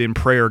bathed in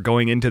prayer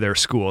going into their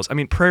schools. I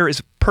mean, prayer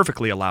is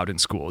perfectly allowed in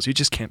schools. You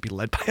just can't be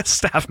led by a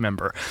staff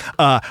member.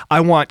 I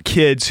want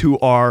kids who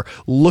are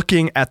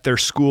looking at their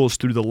schools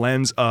through the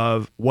lens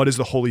of, what is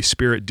the Holy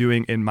Spirit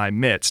doing in my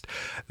midst?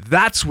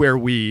 That's where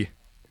we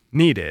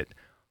need it.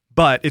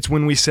 But it's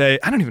when we say,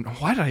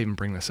 why did I even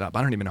bring this up?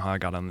 I don't even know how I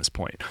got on this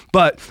point.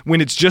 But when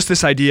it's just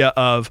this idea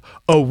of,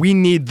 we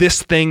need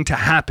this thing to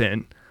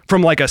happen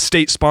from like a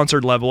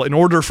state-sponsored level in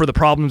order for the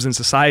problems in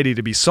society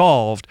to be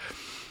solved,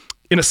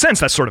 in a sense,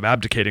 that's sort of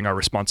abdicating our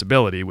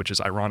responsibility, which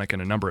is ironic in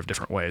a number of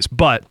different ways.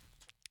 But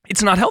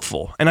it's not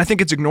helpful. And I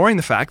think it's ignoring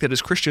the fact that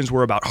as Christians,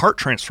 we're about heart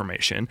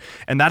transformation,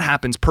 and that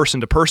happens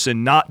person to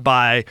person, not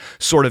by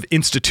sort of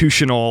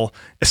institutional,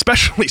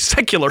 especially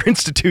secular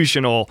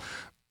institutional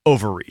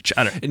overreach.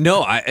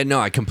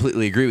 I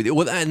completely agree with you.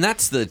 Well, and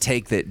that's the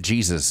take that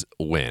Jesus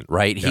went,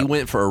 right? He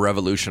went for a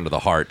revolution of the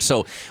heart.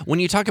 So when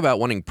you talk about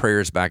wanting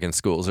prayers back in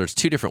schools, there's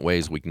two different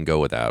ways we can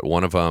go with that.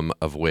 One of them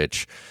of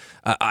which,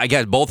 I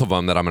guess both of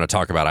them that I'm going to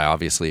talk about, I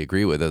obviously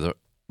agree with.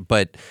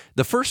 But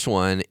the first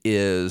one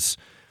is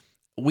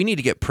we need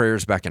to get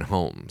prayers back in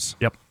homes.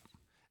 Yep.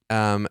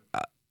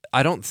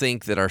 I don't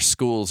think that our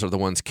schools are the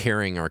ones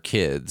carrying our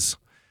kids.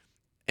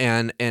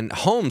 And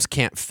homes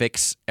can't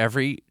fix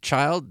every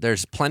child.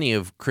 There's plenty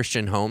of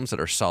Christian homes that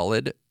are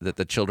solid, that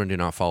the children do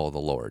not follow the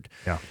Lord.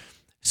 Yeah.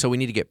 So we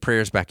need to get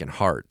prayers back in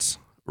hearts,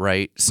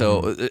 right?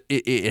 So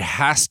it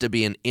has to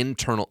be an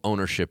internal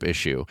ownership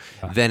issue.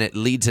 Then it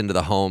leads into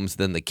the homes.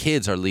 Then the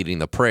kids are leading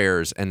the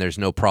prayers, and there's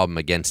no problem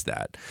against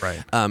that.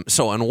 Right.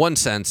 So in one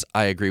sense,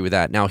 I agree with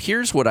that. Now,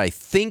 here's what I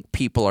think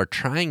people are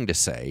trying to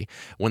say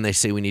when they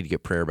say we need to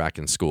get prayer back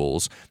in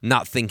schools,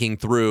 not thinking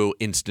through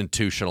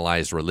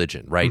institutionalized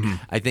religion, right?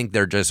 I think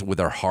they're just, with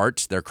their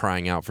hearts, they're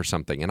crying out for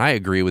something. And I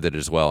agree with it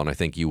as well, and I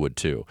think you would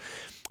too.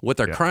 What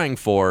they're crying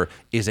for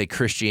is a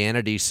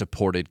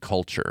Christianity-supported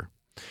culture.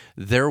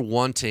 They're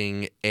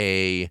wanting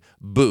a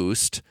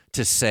boost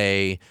to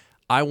say,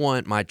 I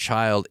want my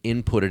child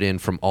inputted in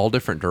from all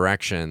different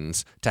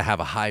directions to have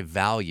a high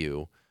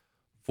value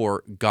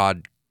for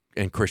God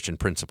and Christian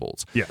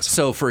principles. Yes.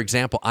 So, for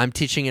example, I'm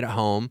teaching it at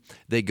home.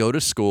 They go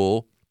to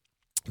school.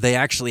 They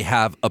actually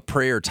have a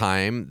prayer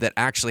time that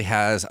actually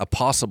has a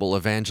possible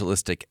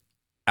evangelistic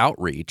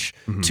outreach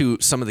to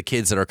some of the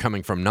kids that are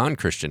coming from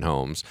non-Christian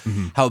homes.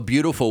 How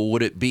beautiful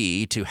would it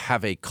be to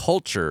have a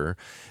culture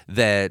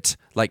that,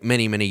 like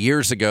many, many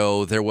years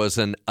ago, there was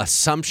an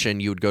assumption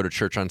you would go to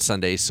church on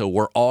Sunday, so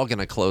we're all going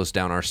to close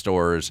down our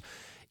stores.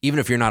 Even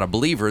if you're not a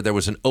believer, there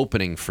was an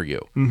opening for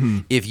you.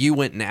 If you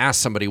went and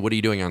asked somebody, what are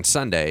you doing on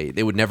Sunday?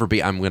 They would never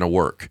be, I'm going to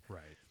work.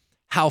 Right.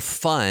 How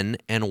fun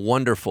and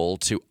wonderful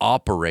to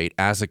operate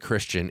as a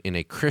Christian in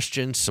a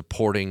Christian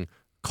supporting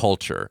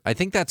culture. I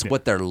think that's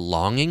what they're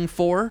longing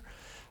for,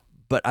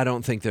 but I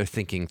don't think they're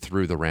thinking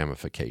through the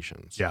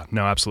ramifications. Yeah,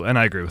 no, absolutely. And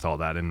I agree with all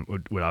that and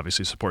would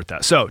obviously support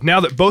that. So now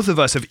that both of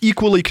us have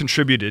equally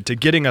contributed to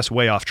getting us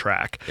way off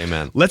track,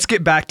 Amen. Let's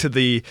get back to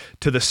the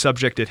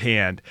subject at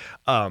hand.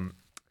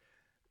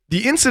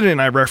 The incident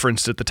I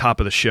referenced at the top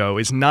of the show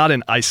is not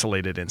an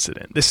isolated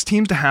incident. This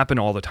seems to happen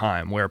all the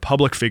time where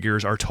public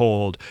figures are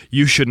told,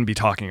 you shouldn't be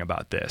talking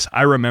about this.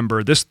 I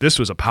remember this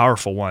was a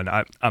powerful one.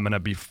 I'm going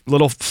to be a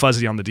little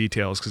fuzzy on the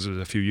details because it was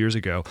a few years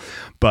ago,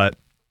 but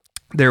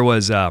there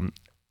was, and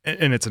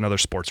it's another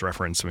sports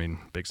reference, I mean,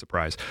 big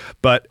surprise,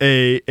 but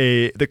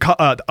the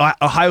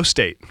Ohio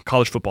State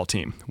college football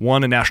team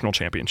won a national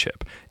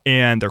championship,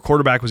 and their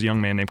quarterback was a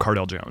young man named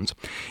Cardale Jones.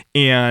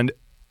 And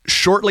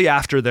shortly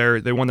after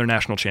they won their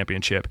national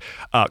championship,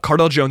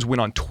 Cardale Jones went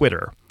on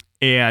Twitter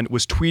and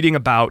was tweeting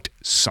about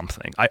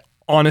something. I,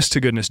 honest to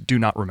goodness, do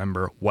not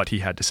remember what he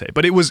had to say,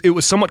 but it was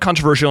somewhat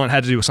controversial and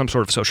had to do with some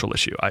sort of social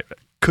issue. I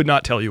could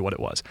not tell you what it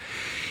was.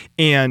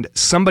 And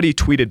somebody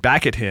tweeted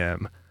back at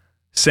him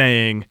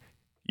saying,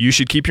 you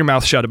should keep your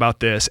mouth shut about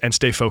this and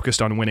stay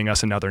focused on winning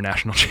us another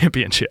national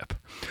championship.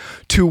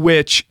 To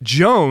which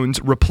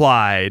Jones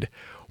replied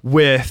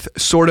with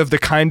sort of the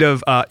kind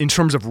of, in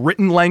terms of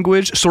written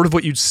language, sort of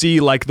what you'd see,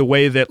 like the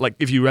way that, like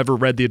if you ever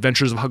read The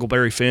Adventures of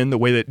Huckleberry Finn, the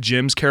way that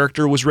Jim's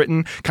character was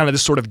written, kind of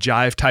this sort of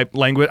jive type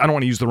language. I don't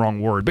want to use the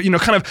wrong word, but,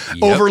 kind of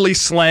overly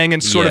slang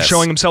and sort of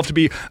showing himself to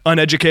be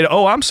uneducated.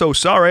 Oh, I'm so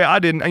sorry. I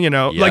didn't,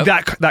 like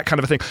that kind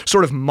of a thing,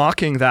 sort of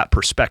mocking that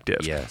perspective.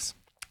 Yes.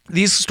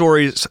 These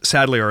stories,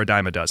 sadly, are a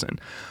dime a dozen.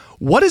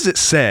 What does it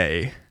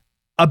say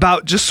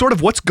about just sort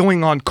of what's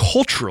going on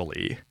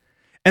culturally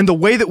and the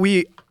way that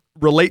we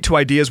relate to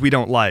ideas we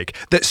don't like,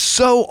 that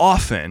so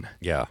often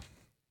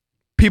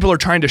people are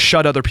trying to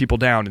shut other people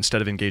down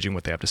instead of engaging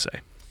what they have to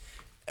say?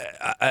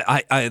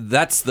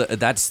 That's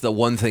the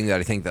one thing that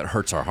I think that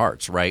hurts our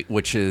hearts, right?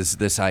 Which is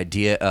this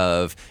idea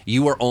of,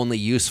 you are only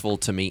useful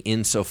to me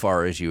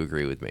insofar as you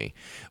agree with me.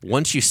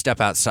 Once you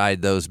step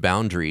outside those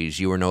boundaries,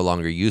 you are no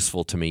longer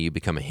useful to me. You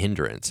become a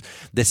hindrance.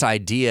 This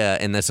idea,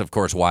 and that's of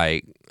course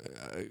why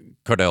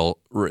Cardale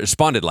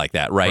responded like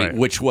that, right?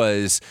 Which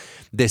was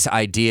this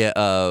idea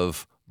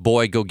of,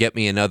 boy, go get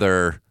me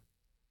another,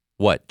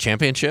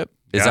 championship?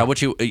 Is that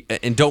what you,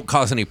 and don't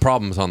cause any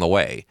problems on the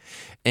way.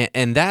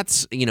 And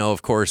that's,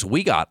 of course,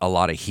 we got a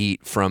lot of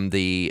heat from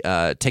the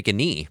Take a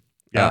Knee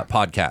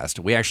podcast.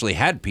 We actually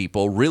had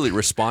people really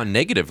respond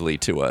negatively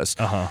to us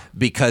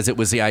because it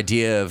was the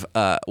idea of,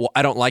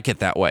 I don't like it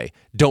that way.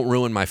 Don't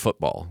ruin my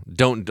football.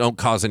 Don't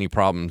cause any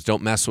problems.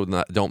 Don't mess with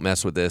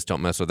this.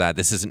 Don't mess with that.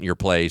 This isn't your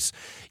place.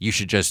 You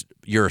should just,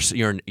 you're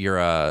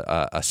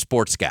a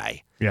sports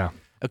guy. Yeah.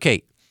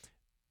 Okay.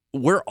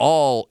 We're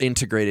all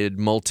integrated,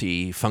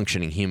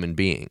 multi-functioning human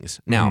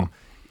beings. Now,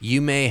 you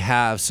may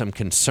have some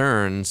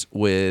concerns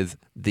with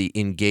the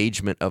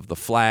engagement of the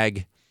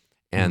flag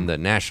and the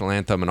national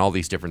anthem and all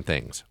these different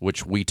things,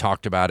 which we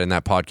talked about in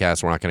that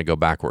podcast. We're not going to go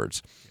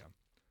backwards.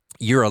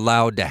 You're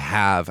allowed to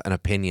have an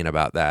opinion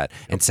about that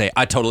and say,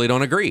 I totally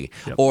don't agree,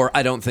 or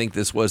I don't think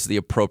this was the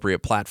appropriate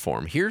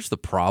platform. Here's the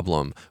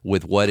problem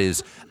with what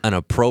is an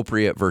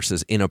appropriate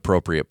versus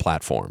inappropriate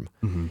platform.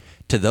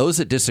 To those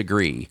that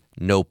disagree,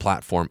 no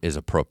platform is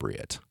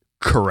appropriate.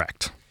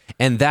 Correct.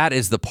 And that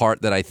is the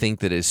part that I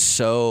think that is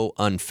so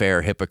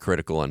unfair,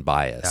 hypocritical, and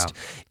biased,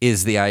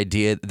 is the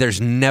idea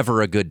there's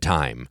never a good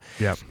time.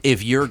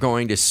 If you're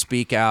going to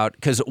speak out,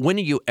 because when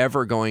are you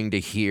ever going to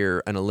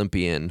hear an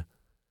Olympian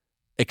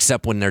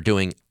except when they're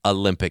doing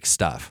Olympic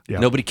stuff?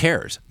 Nobody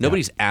cares.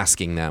 Nobody's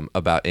asking them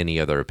about any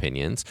other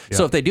opinions.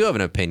 So if they do have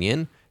an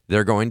opinion,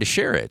 they're going to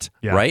share it,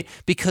 right?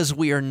 Because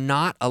we are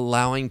not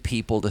allowing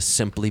people to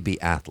simply be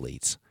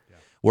athletes.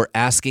 We're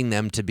asking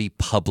them to be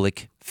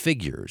public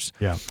figures.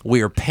 Yeah.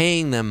 We are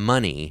paying them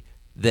money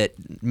that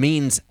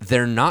means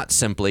they're not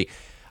simply,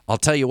 I'll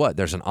tell you what,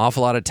 there's an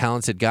awful lot of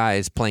talented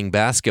guys playing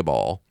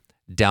basketball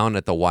down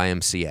at the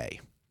YMCA.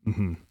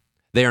 Mm-hmm.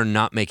 They are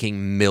not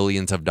making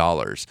millions of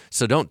dollars.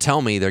 So don't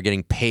tell me they're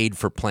getting paid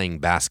for playing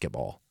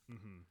basketball.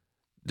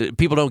 Mm-hmm.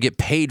 People don't get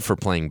paid for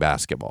playing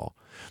basketball.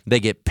 They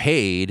get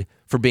paid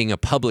for being a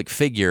public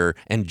figure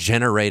and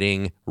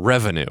generating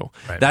revenue.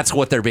 Right. That's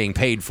what they're being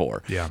paid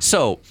for. Yeah.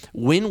 So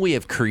when we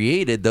have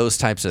created those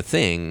types of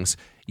things,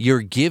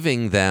 you're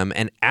giving them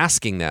and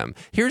asking them.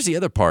 Here's the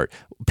other part.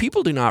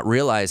 People do not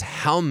realize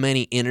how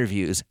many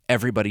interviews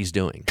everybody's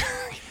doing.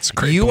 It's a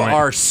great You point.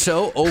 are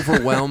so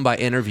overwhelmed by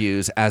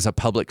interviews as a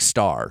public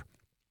star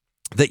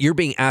that you're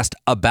being asked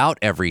about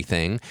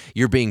everything.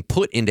 You're being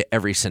put into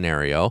every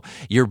scenario.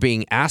 You're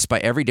being asked by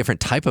every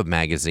different type of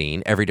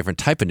magazine, every different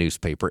type of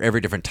newspaper,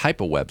 every different type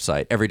of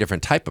website, every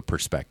different type of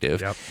perspective.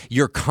 Yep.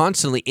 You're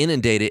constantly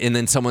inundated, and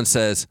then someone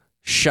says,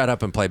 shut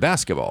up and play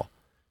basketball.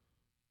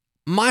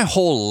 My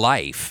whole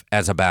life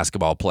as a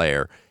basketball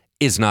player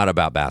is not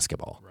about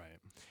basketball. Right.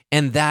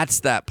 And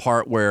that's that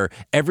part where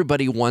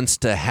everybody wants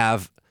to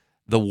have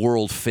the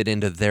world fit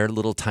into their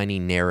little tiny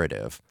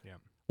narrative. Yeah.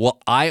 Well,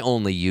 I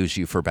only use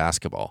you for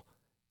basketball.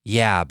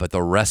 Yeah, but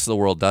the rest of the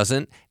world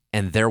doesn't,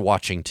 and they're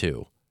watching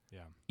too.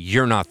 Yeah.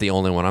 You're not the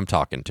only one I'm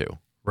talking to.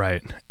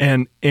 Right.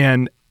 And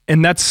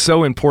that's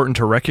so important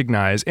to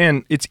recognize.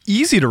 And it's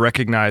easy to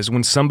recognize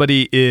when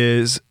somebody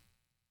is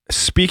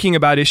speaking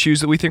about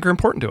issues that we think are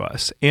important to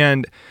us.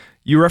 And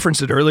you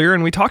referenced it earlier,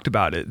 and we talked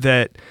about it,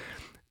 that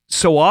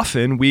so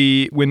often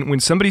when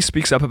somebody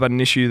speaks up about an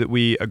issue that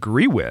we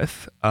agree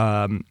with,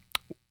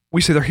 we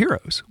say they're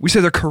heroes. We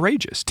say they're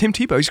courageous. Tim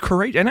Tebow, he's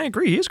courageous. And I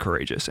agree, he is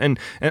courageous. And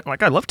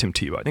like, I love Tim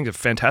Tebow. I think he's a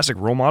fantastic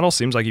role model.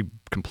 Seems like he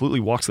completely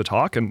walks the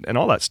talk and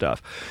all that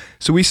stuff.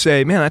 So we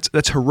say, man,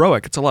 that's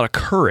heroic. It's a lot of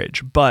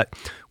courage. But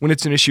when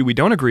it's an issue we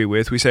don't agree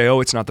with, we say, oh,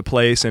 it's not the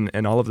place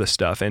and all of this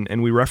stuff.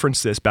 And we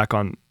referenced this back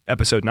on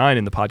episode 9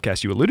 in the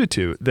podcast you alluded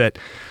to, that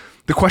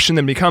the question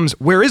then becomes,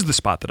 where is the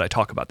spot that I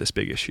talk about this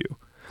big issue?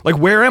 Like,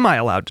 where am I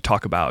allowed to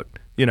talk about,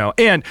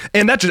 and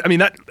that just,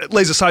 that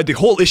lays aside the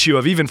whole issue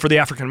of, even for the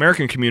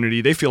African-American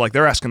community, they feel like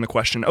they're asking the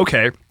question,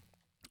 okay,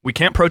 we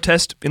can't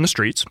protest in the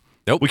streets.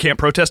 Nope. We can't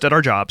protest at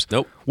our jobs.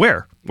 Nope.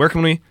 Where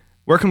can we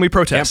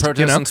protest? Can't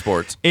protest in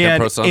sports.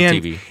 Can't protest on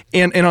TV.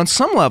 And on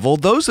some level,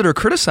 those that are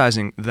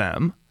criticizing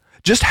them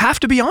just have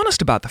to be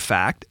honest about the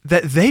fact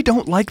that they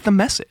don't like the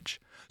message.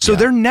 So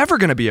they're never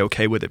going to be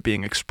okay with it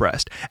being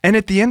expressed. And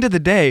at the end of the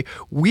day,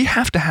 we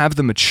have to have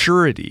the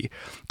maturity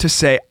to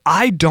say,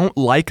 I don't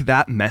like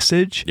that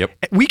message. Yep.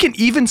 We can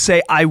even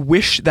say, I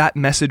wish that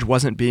message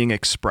wasn't being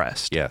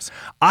expressed. Yes.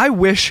 I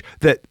wish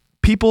that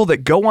people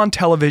that go on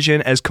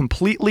television as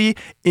completely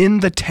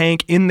in the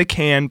tank, in the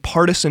can,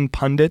 partisan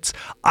pundits,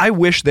 I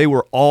wish they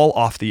were all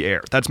off the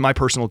air. That's my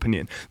personal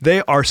opinion.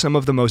 They are some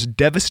of the most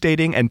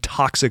devastating and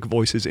toxic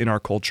voices in our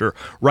culture.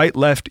 Right,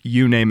 left,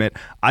 you name it.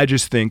 I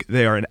just think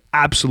they are an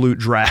absolute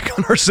drag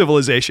on our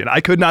civilization.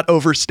 I could not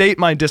overstate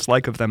my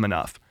dislike of them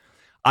enough.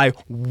 I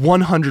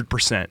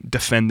 100%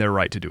 defend their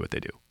right to do what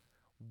they do.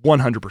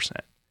 100%.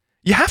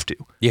 You have to.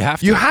 You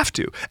have to. You have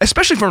to.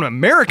 Especially from an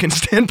American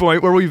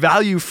standpoint where we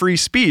value free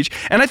speech.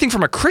 And I think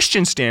from a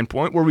Christian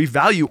standpoint where we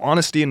value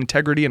honesty and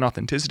integrity and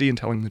authenticity and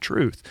telling the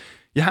truth.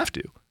 You have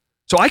to.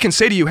 So I can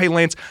say to you, hey,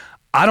 Lance,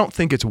 I don't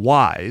think it's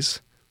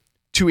wise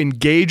to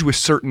engage with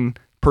certain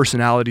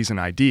personalities and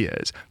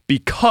ideas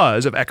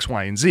because of X,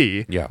 Y, and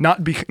Z. Yeah.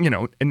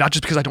 And not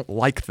just because I don't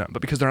like them,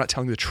 but because they're not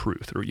telling the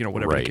truth or,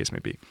 whatever Right. the case may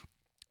be.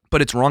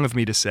 But it's wrong of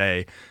me to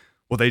say,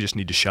 well, they just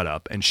need to shut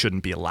up and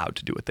shouldn't be allowed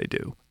to do what they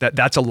do.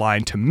 That's a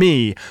line, to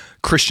me,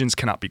 Christians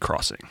cannot be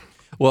crossing.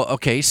 Well,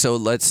 okay, so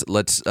let's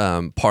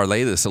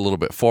parlay this a little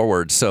bit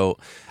forward. So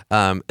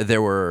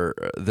there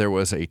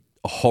was a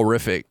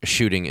horrific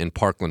shooting in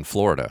Parkland,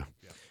 Florida.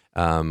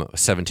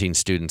 17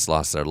 students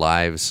lost their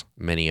lives.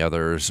 Many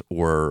others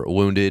were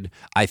wounded.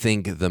 I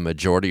think the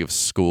majority of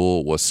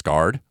school was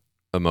scarred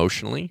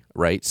emotionally,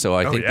 right? So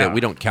I think that we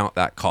don't count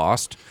that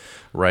cost,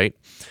 right?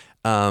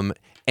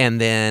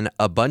 And then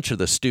a bunch of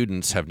the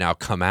students have now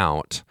come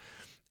out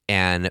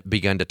and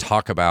begun to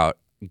talk about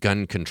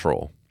gun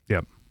control.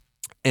 Yep.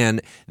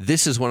 And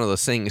this is one of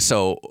those things.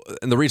 So,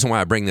 and the reason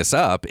why I bring this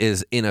up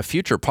is in a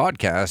future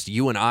podcast,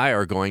 you and I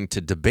are going to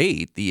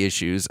debate the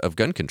issues of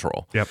gun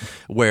control. Yep.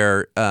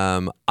 Where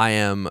I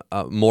am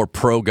more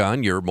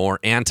pro-gun, you're more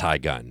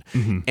anti-gun.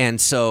 Mm-hmm. And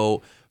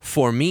so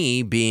for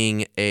me,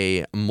 being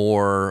a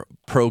more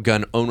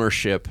pro-gun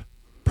ownership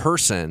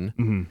person,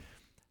 mm-hmm.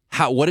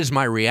 What is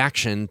my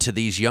reaction to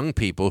these young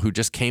people who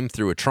just came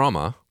through a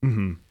trauma,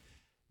 mm-hmm.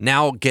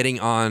 now getting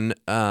on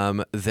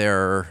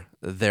their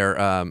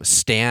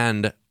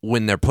stand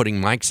when they're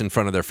putting mics in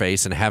front of their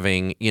face and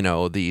having,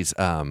 these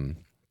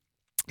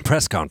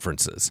press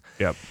conferences.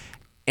 Yep.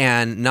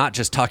 And not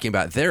just talking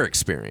about their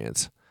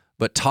experience,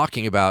 but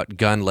talking about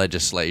gun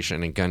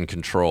legislation and gun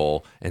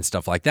control and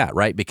stuff like that,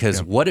 right?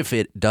 Because what if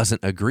it doesn't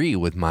agree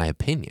with my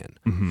opinion?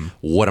 Mm-hmm.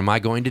 What am I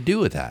going to do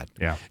with that?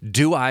 Yeah.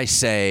 Do I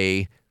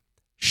say,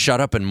 shut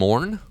up and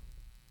mourn?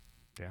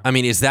 Yeah. I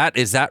mean, is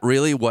that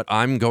really what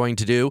I'm going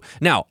to do?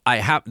 Now,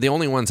 the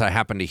only ones I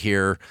happen to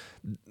hear,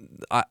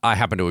 I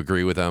happen to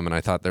agree with them, and I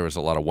thought there was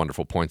a lot of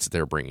wonderful points that they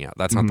were bringing out.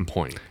 That's not the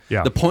point.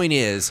 Yeah. The point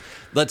is,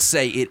 let's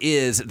say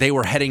they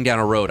were heading down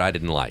a road I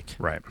didn't like.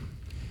 Right.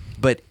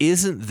 But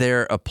isn't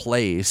there a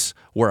place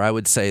where I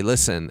would say,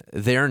 listen,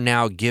 they're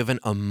now given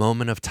a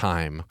moment of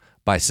time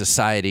by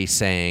society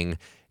saying,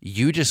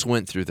 you just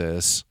went through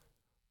this.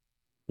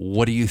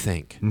 What do you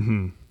think?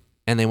 Mm-hmm.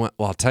 And they went,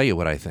 well, I'll tell you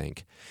what I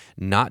think.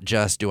 Not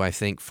just do I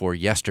think for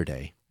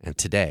yesterday and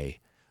today,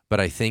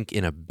 but I think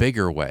in a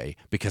bigger way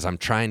because I'm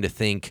trying to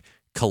think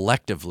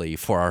collectively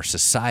for our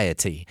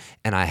society,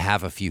 and I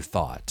have a few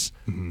thoughts.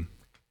 Mm-hmm.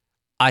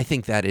 I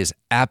think that is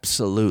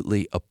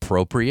absolutely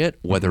appropriate,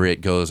 whether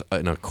it goes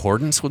in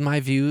accordance with my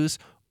views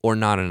or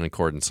not in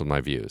accordance with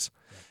my views.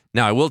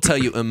 Now, I will tell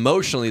you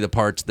emotionally the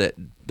parts that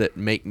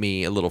make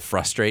me a little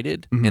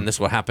frustrated, and this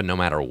will happen no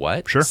matter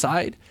what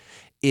side,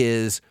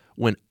 is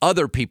when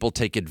other people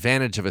take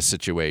advantage of a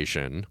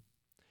situation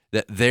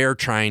that they're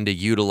trying to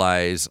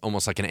utilize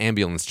almost like an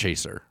ambulance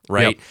chaser,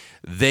 right? Yep.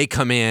 They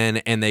come in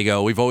and they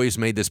go, we've always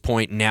made this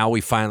point. Now we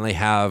finally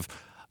have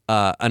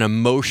an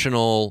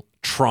emotional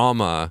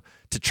trauma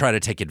to try to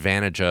take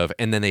advantage of,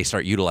 and then they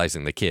start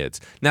utilizing the kids.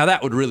 Now,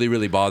 that would really,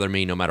 really bother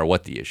me no matter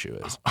what the issue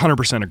is.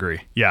 100%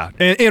 agree. Yeah.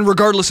 And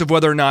regardless of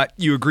whether or not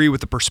you agree with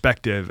the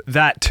perspective,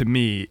 that to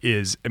me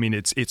is, I mean,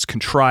 it's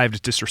contrived,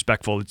 it's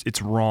disrespectful,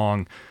 it's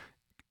wrong.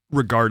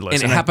 Regardless,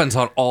 and it happens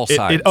on all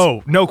sides.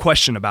 No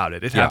question about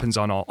it. It happens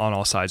on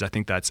all sides. I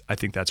think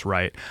that's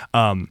right.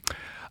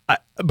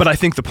 But I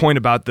think the point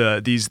about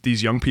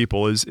these young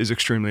people is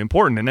extremely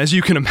important. And as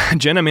you can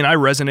imagine, I mean, I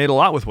resonate a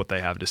lot with what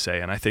they have to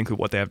say, and I think that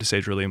what they have to say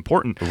is really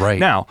important. Right.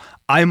 Now,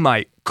 I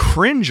might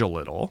cringe a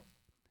little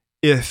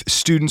if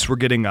students were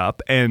getting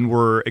up and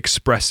were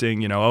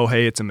expressing, oh,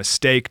 hey, it's a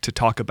mistake to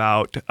talk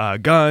about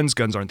guns.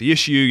 Guns aren't the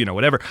issue.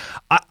 Whatever.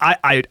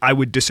 I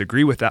would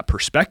disagree with that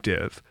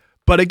perspective.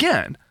 But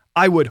again,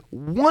 I would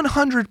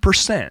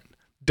 100%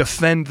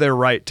 defend their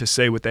right to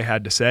say what they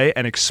had to say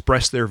and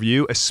express their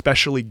view,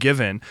 especially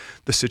given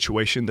the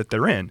situation that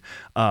they're in.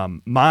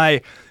 Now,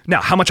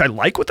 how much I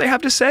like what they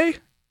have to say,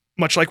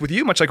 much like with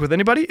you, much like with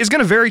anybody, is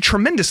going to vary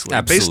tremendously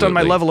based on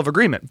my level of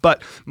agreement.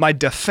 But my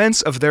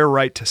defense of their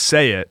right to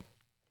say it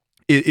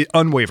is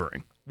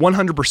unwavering.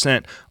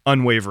 100%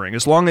 unwavering.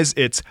 As long as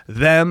it's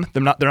them,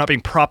 they're not being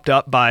propped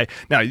up by.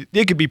 Now,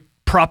 they could be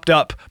propped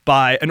up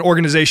by an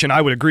organization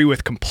I would agree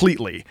with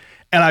completely,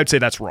 and I would say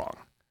that's wrong.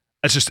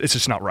 It's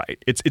just not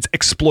right. It's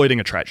exploiting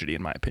a tragedy,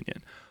 in my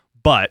opinion.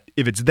 But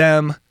if it's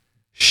them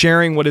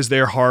sharing what is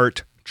their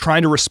heart,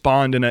 trying to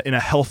respond in a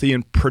healthy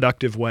and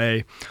productive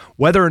way,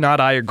 whether or not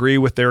I agree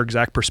with their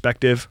exact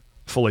perspective,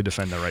 fully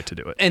defend their right to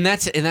do it. And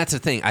that's the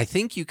thing. I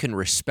think you can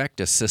respect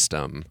a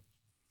system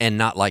and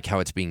not like how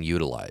it's being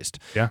utilized.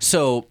 Yeah.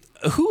 So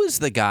who is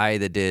the guy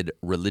that did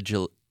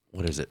Religulous?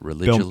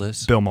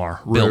 Bill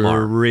Maher. Bill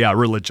Maher. Yeah,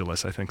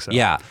 Religulous, I think so.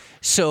 Yeah.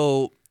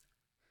 So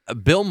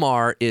Bill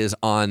Maher is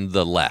on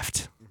the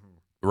left,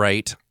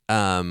 right?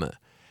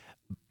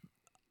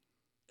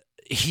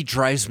 He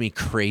drives me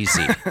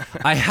crazy.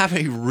 I have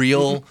a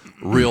real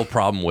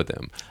problem with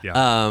him.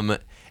 Yeah.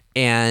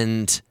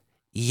 And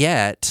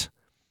yet,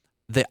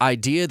 the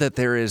idea that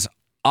there is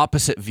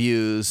opposite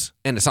views,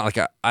 and it's not like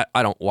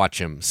I don't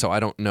watch him, so I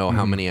don't know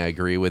how many I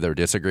agree with or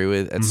disagree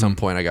with. At some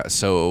point, I got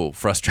so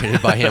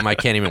frustrated by him, I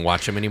can't even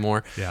watch him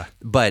anymore. Yeah.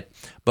 But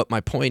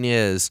my point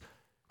is,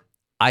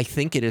 I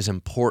think it is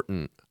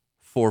important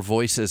for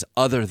voices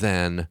other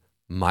than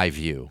my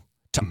view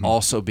to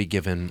also be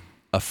given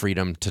a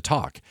freedom to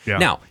talk. Yeah.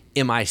 Now,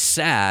 am I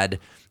sad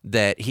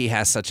that he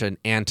has such an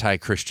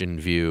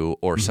anti-Christian view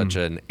or such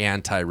an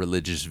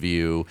anti-religious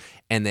view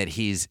and that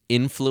he's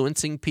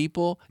influencing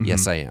people?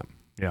 Yes, I am.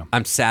 Yeah.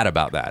 I'm sad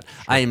about that.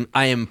 Sure.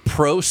 I am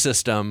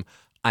pro-system.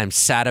 I'm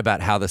sad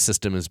about how the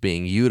system is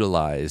being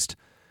utilized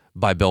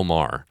by Bill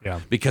Maher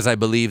because I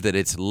believe that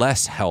it's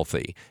less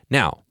healthy.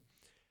 Now,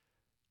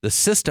 the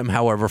system,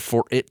 however,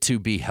 for it to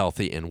be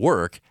healthy and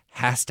work,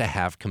 has to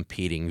have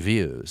competing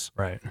views.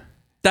 Right.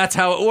 That's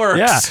how it works.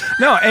 Yeah.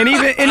 No, and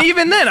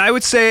even then, I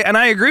would say, and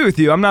I agree with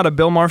you, I'm not a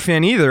Bill Maher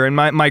fan either, and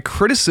my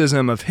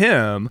criticism of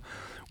him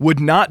would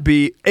not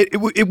be,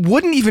 it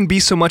wouldn't even be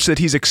so much that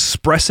he's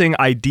expressing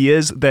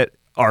ideas that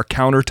are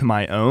counter to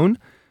my own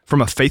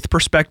from a faith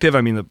perspective.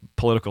 I mean, the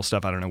political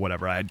stuff, I don't know,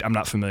 whatever. I'm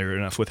not familiar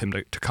enough with him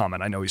to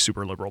comment. I know he's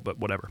super liberal, but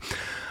whatever.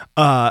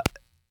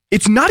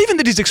 It's not even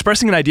that he's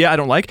expressing an idea I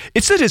don't like.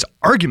 It's that his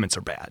arguments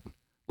are bad.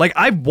 Like,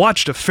 I've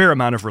watched a fair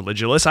amount of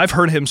Religulous. I've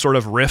heard him sort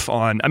of riff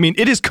on, I mean,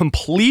 it is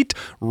complete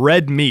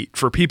red meat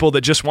for people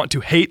that just want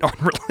to hate on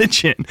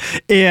religion.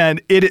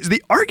 And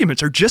the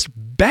arguments are just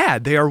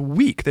bad. They are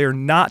weak. They are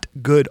not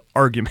good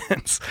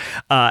arguments.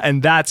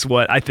 And that's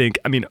what I think,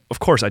 I mean, of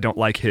course I don't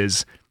like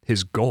his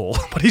goal,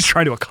 what he's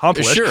trying to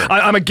accomplish. Sure.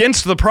 I'm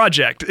against the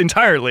project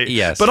entirely.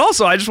 Yes. But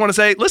also, I just want to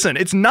say, listen,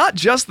 it's not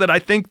just that I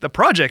think the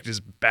project is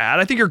bad.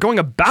 I think you're going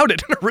about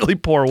it in a really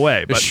poor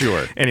way. But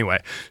sure.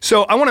 Anyway,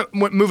 so I want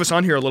to move us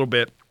on here a little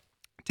bit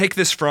take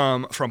this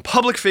from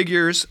public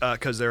figures,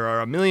 because there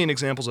are a million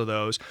examples of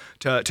those,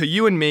 to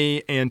you and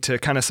me, and to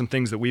kind of some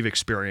things that we've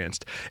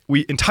experienced.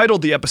 We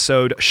entitled the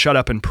episode "Shut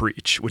Up and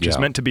Preach," which is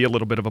meant to be a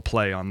little bit of a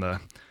play on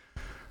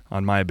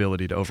my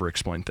ability to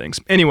over-explain things.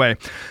 Anyway,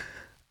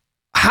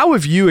 how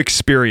have you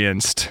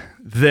experienced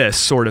this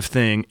sort of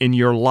thing in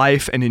your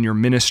life and in your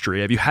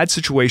ministry? Have you had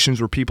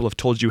situations where people have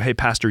told you, "Hey,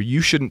 pastor,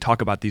 you shouldn't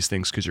talk about these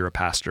things because you're a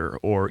pastor,"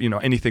 or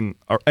anything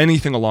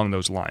along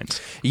those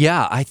lines?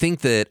 Yeah, I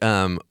think that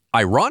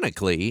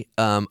ironically,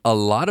 a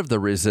lot of the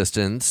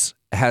resistance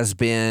has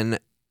been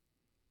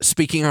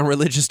speaking on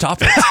religious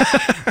topics.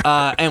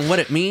 And what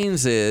it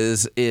means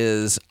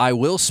is I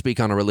will speak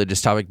on a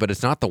religious topic, but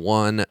it's not the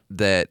one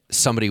that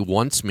somebody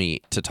wants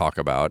me to talk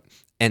about.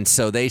 And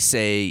so they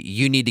say,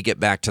 you need to get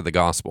back to the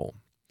gospel.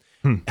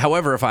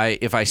 However,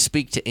 if I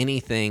speak to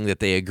anything that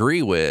they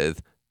agree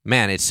with,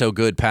 man, it's so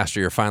good, Pastor,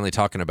 you're finally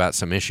talking about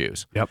some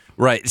issues. Yep.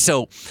 Right.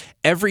 So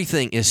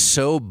everything is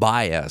so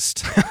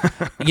biased.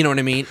 You know what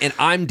I mean? And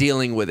I'm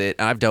dealing with it.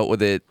 I've dealt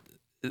with it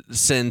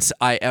since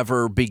I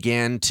ever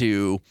began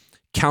to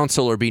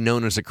counsel or be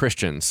known as a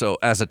Christian. So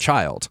as a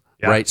child,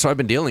 right? So I've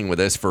been dealing with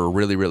this for a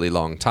really, really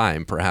long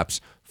time, perhaps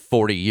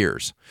 40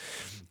 years.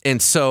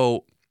 And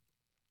so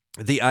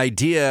the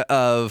idea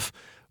of,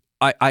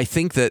 I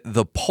think that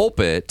the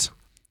pulpit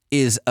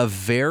is a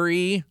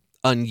very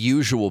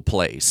unusual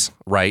place,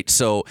 right?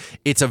 So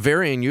it's a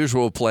very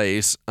unusual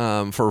place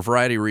for a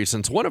variety of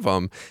reasons. One of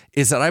them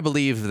is that I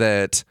believe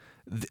that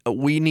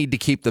we need to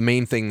keep the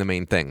main thing the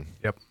main thing.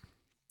 Yep.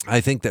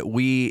 I think that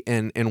we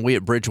and we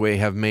at Bridgeway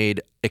have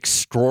made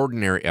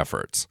extraordinary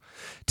efforts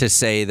to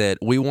say that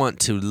we want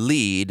to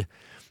lead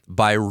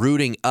by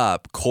rooting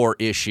up core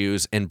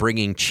issues and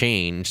bringing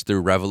change through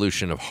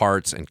revolution of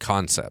hearts and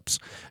concepts.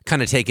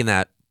 Kind of taking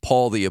that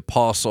Paul the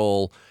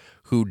Apostle,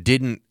 who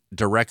didn't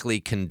directly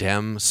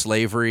condemn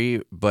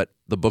slavery, but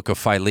the book of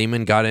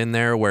Philemon got in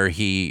there where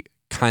he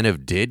kind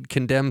of did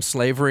condemn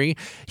slavery.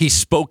 He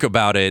spoke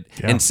about it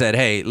and said,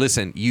 hey,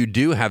 listen, you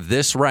do have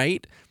this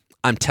right.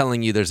 I'm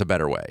telling you there's a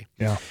better way.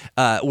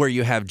 Where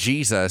you have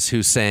Jesus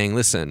who's saying,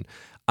 listen,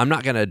 I'm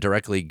not going to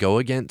directly go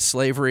against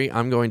slavery.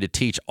 I'm going to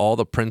teach all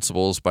the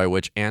principles by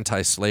which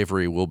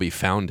anti-slavery will be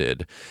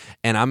founded.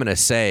 And I'm going to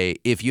say,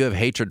 if you have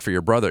hatred for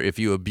your brother, if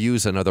you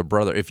abuse another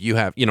brother, if you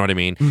have, you know what I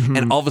mean? Mm-hmm.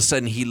 And all of a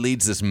sudden he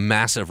leads this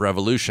massive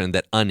revolution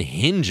that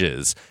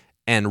unhinges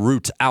and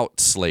roots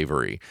out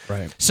slavery.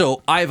 Right.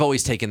 So I've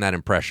always taken that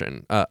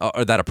impression,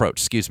 or that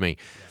approach,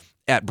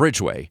 at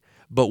Bridgeway.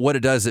 But what it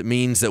does, it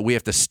means that we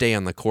have to stay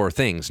on the core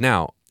things.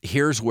 Now,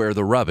 here's where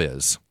the rub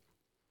is.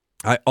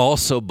 I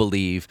also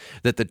believe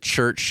that the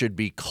church should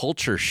be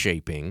culture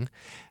shaping,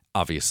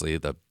 obviously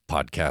the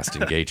podcast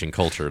Engaging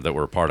Culture that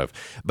we're a part of,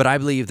 but I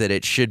believe that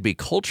it should be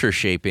culture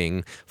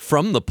shaping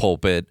from the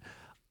pulpit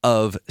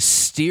of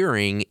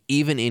steering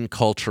even in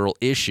cultural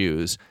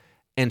issues.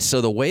 And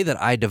so the way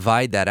that I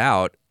divide that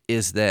out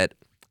is that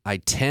I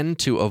tend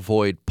to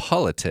avoid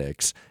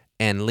politics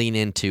and lean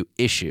into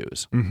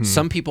issues. Mm-hmm.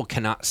 Some people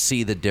cannot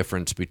see the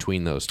difference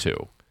between those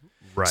two.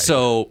 Right.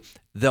 So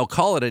they'll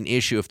call it an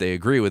issue if they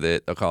agree with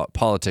it. They'll call it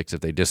politics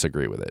if they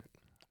disagree with it,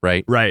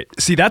 right? Right.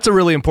 See, that's a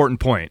really important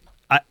point.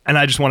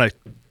 I just want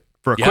to,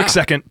 for a quick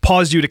second,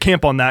 pause you to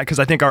camp on that, because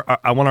I think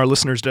I want our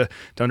listeners to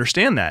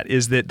understand that,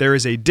 is that there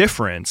is a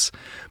difference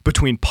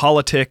between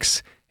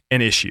politics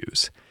and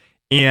issues.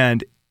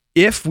 And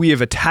if we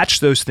have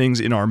attached those things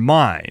in our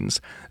minds,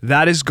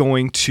 that is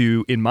going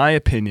to, in my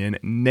opinion,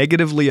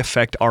 negatively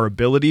affect our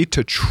ability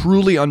to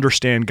truly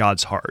understand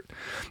God's heart.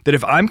 That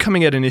if I'm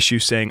coming at an issue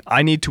saying,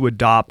 I need to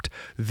adopt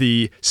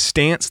the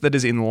stance that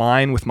is in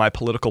line with my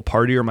political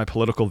party or my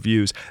political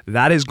views,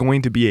 that is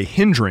going to be a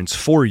hindrance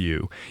for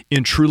you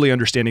in truly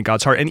understanding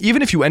God's heart. And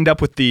even if you end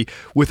up with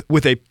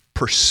a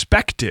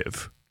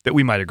perspective that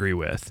we might agree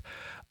with,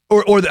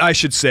 or that I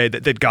should say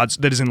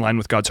that is in line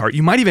with God's heart,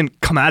 you might even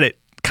come at it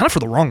kind of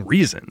for the wrong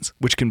reasons,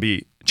 which can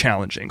be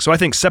challenging. So I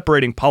think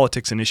separating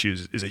politics and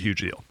issues is a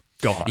huge deal.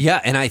 Go on. Yeah,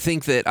 and I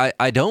think that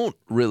I don't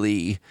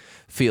really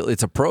feel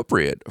it's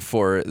appropriate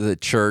for the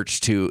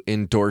church to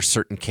endorse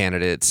certain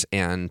candidates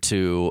and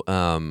to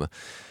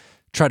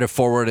try to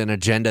forward an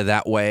agenda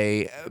that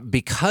way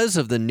because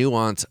of the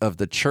nuance of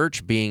the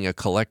church being a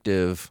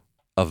collective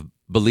of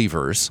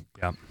believers.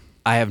 Yeah.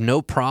 I have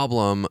no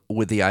problem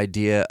with the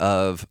idea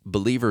of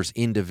believers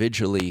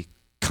individually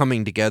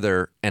coming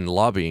together and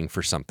lobbying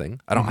for something.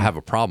 I don't have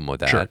a problem with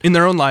that. Sure. In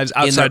their own lives,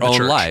 outside the church.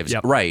 In their own lives,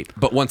 yep. Right.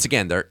 But once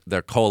again,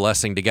 they're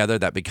coalescing together.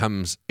 That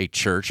becomes a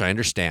church. I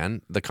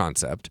understand the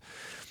concept.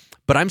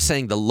 But I'm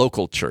saying the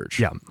local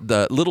church,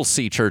 the little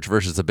C church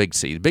versus the big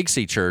C. The big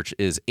C church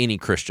is any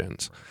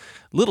Christians.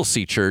 Little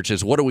C church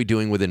is what are we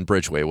doing within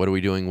Bridgeway? What are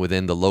we doing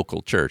within the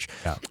local church?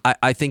 Yeah.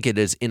 I think it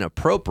is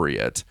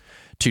inappropriate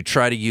to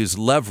try to use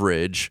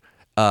leverage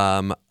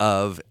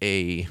of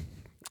a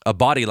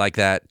body like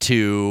that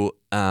to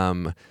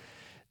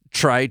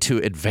try to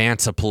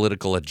advance a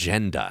political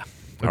agenda.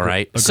 All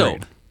right. Agreed. So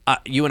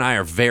you and I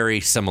are very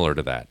similar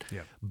to that.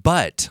 Yeah.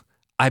 But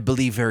I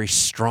believe very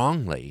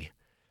strongly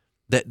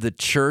that the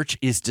church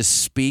is to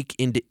speak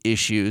into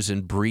issues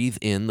and breathe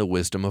in the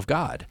wisdom of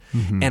God.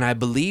 And I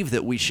believe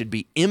that we should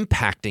be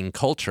impacting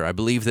culture. I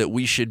believe that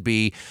we should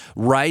be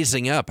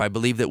rising up. I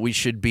believe that we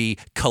should be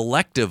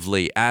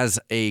collectively as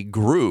a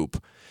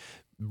group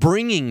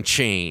bringing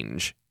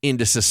change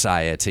into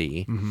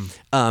society.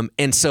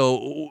 And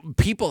so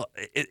people,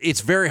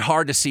 it's very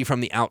hard to see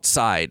from the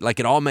outside. Like,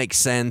 it all makes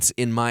sense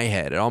in my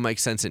head. It all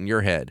makes sense in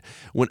your head.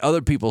 When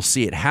other people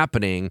see it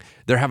happening,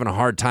 they're having a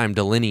hard time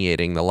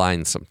delineating the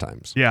lines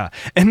sometimes. Yeah.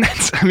 And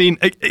that's, I mean,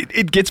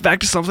 it gets back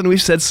to something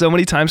we've said so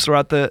many times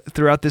throughout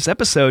this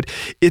episode.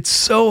 It's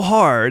so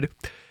hard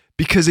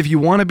because if you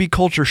want to be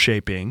culture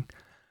shaping,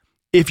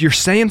 if you're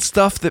saying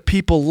stuff that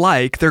people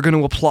like, they're going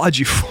to applaud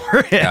you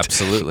for it.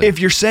 Absolutely. If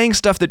you're saying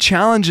stuff that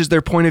challenges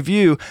their point of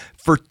view,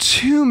 for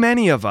too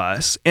many of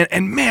us,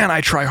 and man,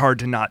 I try hard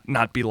to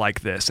not be like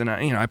this, and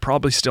I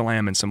probably still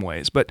am in some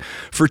ways, but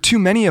for too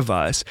many of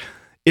us,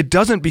 it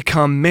doesn't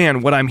become,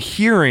 man, what I'm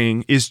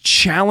hearing is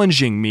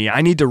challenging me.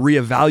 I need to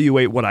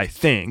reevaluate what I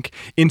think.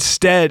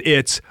 Instead,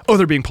 it's,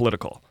 they're being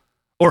political.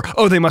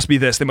 Or, they must be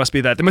this, they must be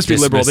that, they must be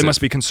liberal, they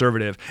must be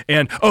conservative,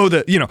 and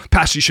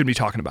pastors shouldn't be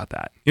talking about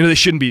that. They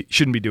shouldn't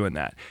be doing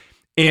that.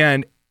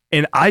 And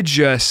I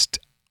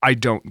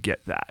don't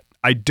get that.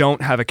 I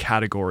don't have a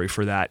category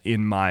for that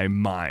in my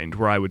mind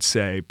where I would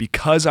say,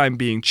 because I'm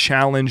being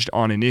challenged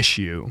on an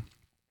issue,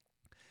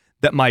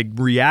 that my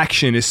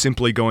reaction is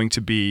simply going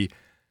to be,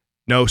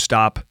 no,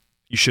 stop,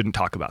 you shouldn't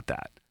talk about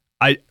that.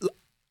 I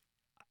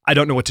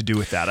don't know what to do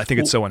with that. I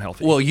think it's so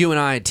unhealthy. Well, you and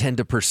I tend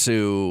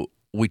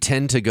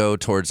to go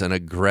towards an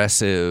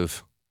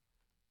aggressive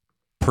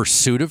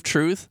pursuit of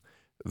truth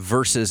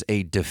versus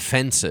a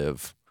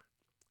defensive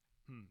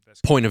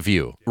point of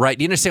view, right?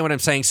 Do you understand what I'm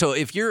saying? So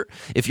if you're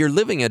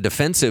living a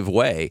defensive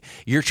way,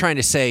 you're trying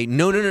to say,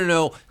 no,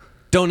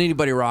 don't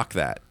anybody rock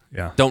that.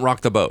 Yeah. Don't rock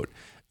the boat.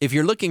 If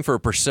you're looking for a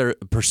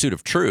pursuit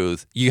of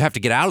truth, you have to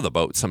get out of the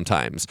boat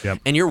sometimes. Yep.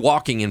 And you're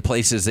walking in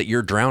places that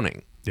you're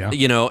drowning. Yeah.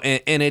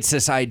 And it's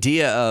this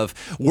idea of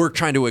we're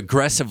trying to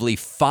aggressively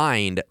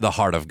find the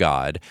heart of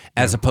God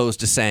as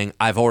opposed to saying,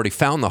 I've already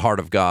found the heart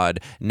of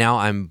God. Now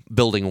I'm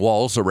building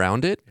walls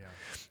around it. Yeah.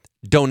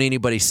 Don't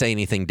anybody say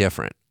anything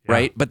different. Yeah.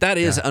 Right. But that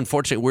is,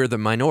 unfortunately, we're the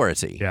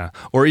minority. Yeah.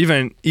 Or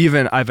even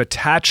I've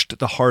attached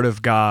the heart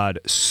of God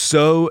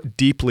so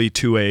deeply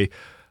to a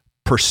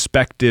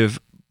perspective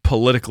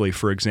politically,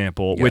 for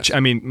example, which, I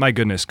mean, my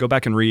goodness, go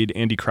back and read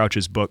Andy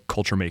Crouch's book,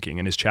 Culture Making,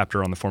 and his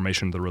chapter on the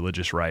formation of the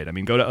religious right. I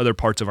mean, go to other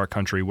parts of our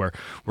country where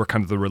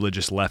kind of the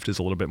religious left is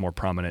a little bit more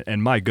prominent.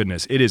 And my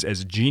goodness, it is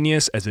as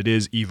genius as it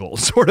is evil,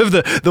 sort of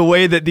the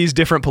way that these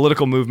different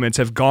political movements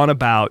have gone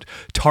about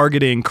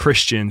targeting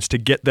Christians to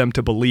get them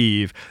to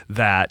believe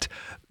that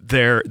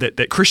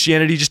that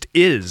Christianity just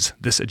is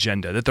this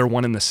agenda, that they're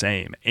one and the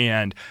same.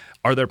 And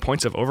are there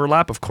points of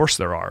overlap? Of course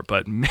there are,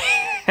 but man,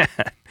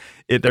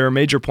 there are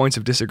major points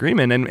of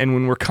disagreement. And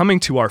when we're coming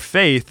to our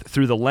faith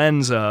through the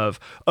lens of,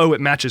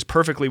 it matches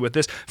perfectly with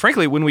this.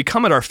 Frankly, when we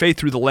come at our faith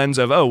through the lens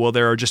of,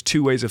 there are just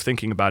two ways of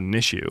thinking about an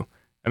issue.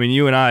 I mean,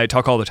 you and I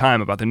talk all the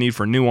time about the need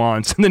for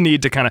nuance and the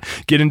need to kind of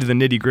get into the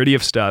nitty-gritty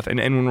of stuff. And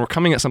when we're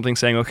coming at something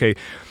saying, okay,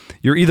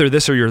 you're either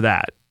this or you're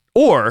that.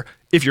 Or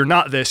if you're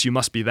not this, you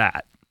must be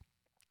that.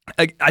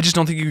 I just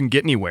don't think you can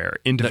get anywhere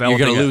in developing.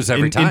 You're going to lose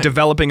every time. In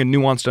developing a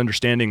nuanced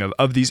understanding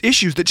of these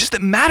issues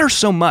that matter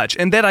so much,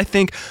 and that I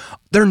think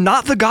they're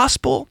not the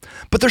gospel,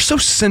 but they're so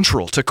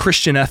central to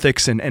Christian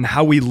ethics and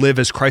how we live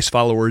as Christ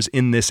followers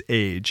in this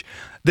age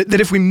that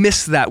if we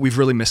miss that, we've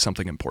really missed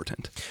something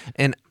important.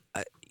 And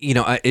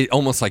it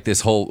almost like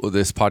this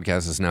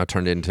podcast has now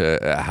turned into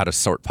how to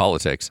sort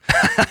politics.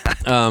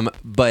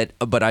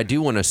 But I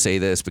do want to say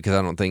this because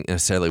I don't think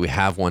necessarily we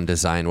have one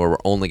design where we're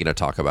only going to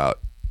talk about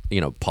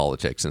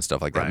politics and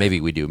stuff like that. Right.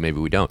 Maybe we do, maybe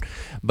we don't.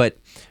 But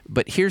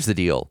here's the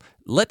deal.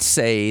 Let's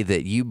say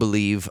that you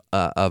believe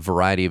a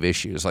variety of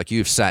issues. Like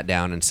you've sat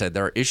down and said,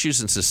 there are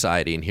issues in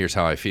society, and here's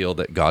how I feel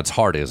that God's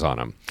heart is on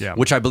them,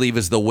 which I believe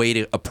is the way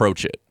to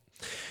approach it.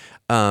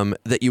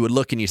 That you would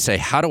look and you say,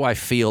 how do I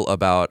feel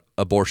about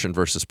abortion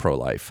versus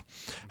pro-life?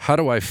 How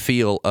do I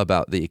feel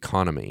about the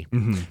economy?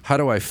 Mm-hmm. How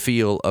do I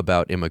feel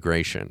about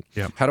immigration?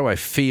 Yep. How do I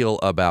feel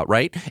about,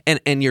 right?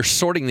 And you're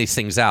sorting these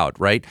things out,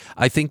 right?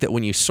 I think that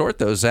when you sort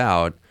those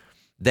out,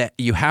 that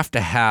you have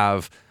to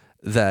have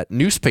that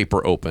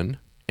newspaper open,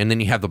 and then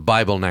you have the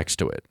Bible next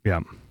to it. Yeah.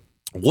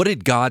 What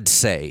did God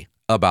say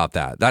about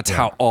that? That's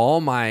how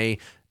all my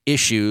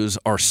issues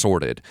are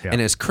sorted. Yeah.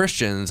 And as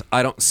Christians,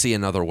 I don't see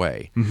another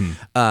way.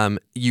 Mm-hmm.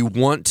 You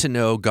want to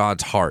know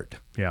God's heart.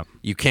 Yeah.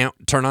 You can't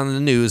turn on the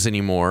news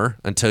anymore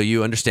until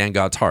you understand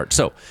God's heart.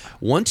 So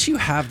once you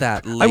have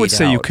that laid out, I would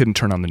say you couldn't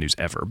turn on the news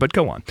ever, but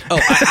go on.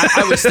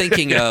 I was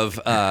thinking of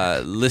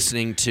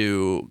listening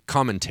to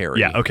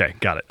commentary. Yeah, okay,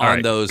 got it.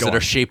 On those that are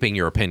shaping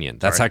your opinion.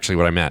 That's actually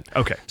what I meant.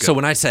 Okay, good. So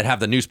when I said have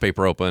the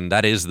newspaper open,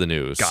 that is the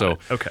news. Got it.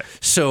 Okay.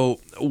 So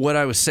what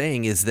I was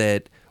saying is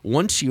that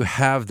once you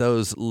have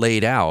those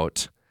laid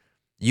out,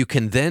 you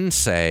can then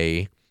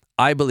say,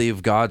 I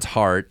believe God's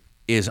heart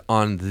is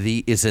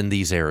in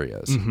these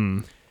areas. Mm-hmm.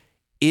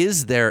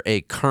 Is there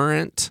a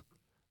current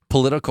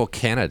political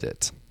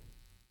candidate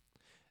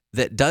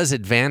that does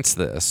advance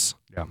this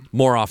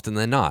more often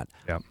than not,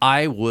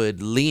 I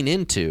would lean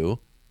into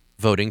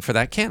voting for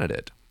that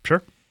candidate.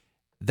 Sure.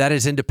 That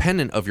is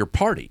independent of your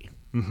party.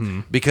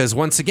 Because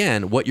once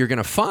again, what you're going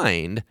to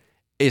find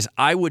is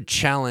I would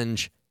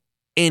challenge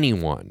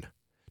anyone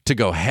to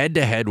go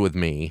head-to-head with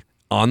me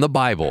on the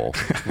Bible,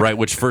 right?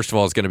 Which, first of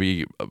all, is going to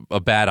be a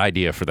bad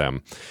idea for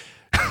them.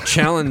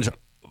 Challenge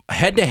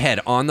head-to-head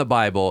on the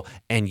Bible,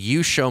 and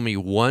you show me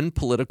one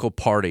political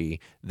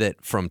party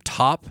that from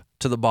top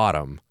to the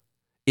bottom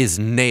is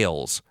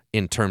nails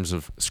in terms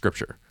of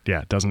Scripture.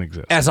 Yeah, it doesn't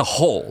exist. As a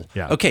whole.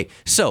 Yeah. Okay,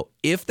 so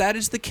if that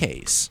is the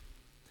case,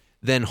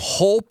 then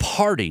whole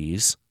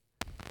parties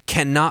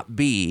cannot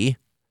be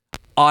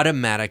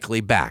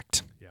automatically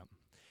backed.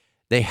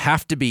 They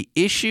have to be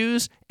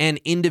issues and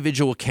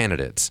individual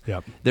candidates.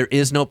 There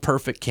is no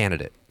perfect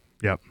candidate.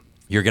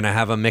 You're going to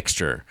have a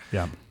mixture.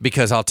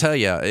 Because I'll tell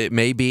you, it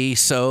may be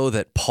so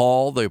that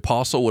Paul, the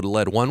apostle, would have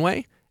led one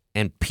way,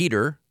 and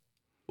Peter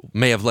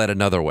may have led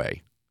another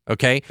way.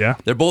 Okay?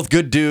 They're both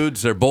good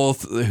dudes. They're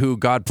both who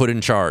God put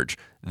in charge.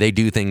 They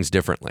do things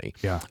differently.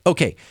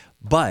 Okay,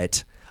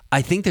 but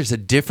I think there's a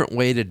different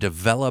way to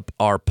develop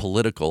our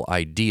political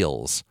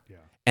ideals.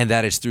 And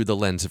that is through the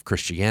lens of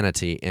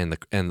Christianity and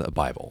the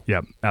Bible.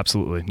 Yeah,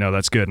 absolutely. No,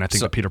 that's good. And I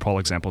think the Peter Paul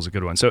example is a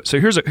good one. So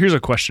here's a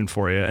question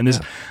for you. And this,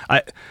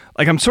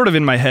 I'm sort of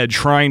in my head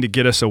trying to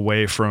get us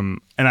away from,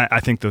 and I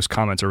think those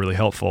comments are really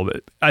helpful.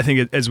 But I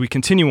think as we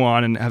continue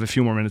on and have a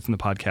few more minutes in the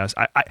podcast,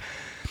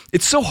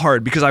 it's so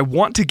hard because I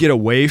want to get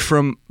away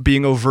from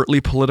being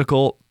overtly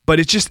political, but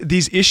it's just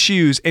these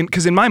issues, and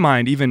because in my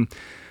mind, even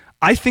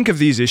I think of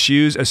these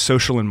issues as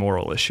social and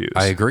moral issues.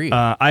 I agree.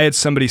 I had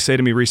somebody say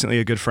to me recently,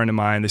 a good friend of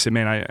mine, they said,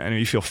 man, I know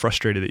you feel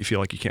frustrated that you feel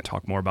like you can't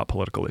talk more about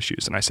political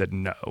issues. And I said,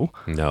 no,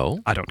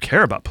 I don't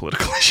care about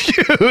political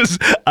issues.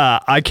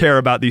 I care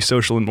about these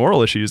social and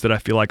moral issues that I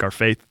feel like our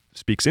faith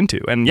speaks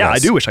into. And I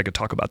do wish I could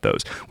talk about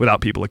those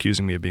without people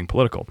accusing me of being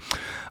political.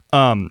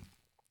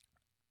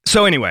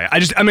 So anyway,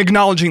 I'm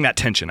acknowledging that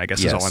tension, I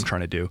guess is all I'm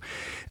trying to do.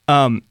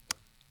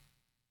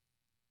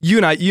 You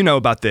and I, you know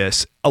about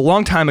this. A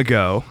long time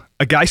ago,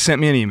 a guy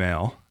sent me an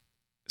email,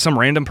 some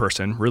random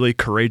person, really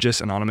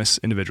courageous, anonymous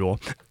individual,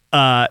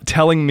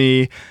 telling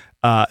me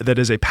that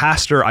as a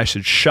pastor, I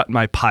should shut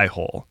my pie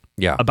hole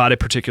about a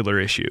particular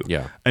issue.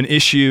 An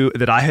issue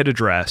that I had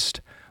addressed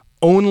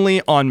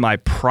only on my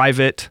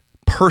private,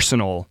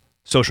 personal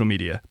social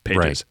media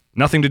pages.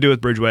 Nothing to do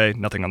with Bridgeway,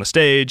 nothing on the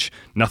stage,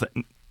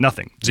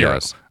 nothing, zero.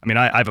 I mean,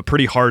 I have a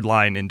pretty hard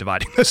line in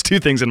dividing those two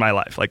things in my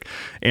life.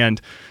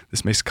 And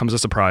this may come as a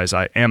surprise,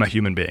 I am a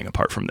human being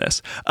apart from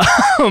this.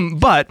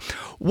 But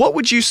what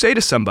would you say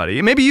to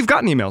somebody, maybe you've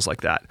gotten emails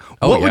like that.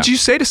 What would you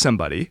say to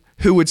somebody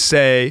who would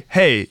say,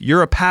 hey,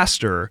 you're a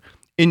pastor,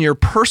 in your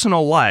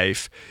personal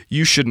life,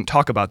 you shouldn't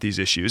talk about these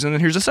issues? And then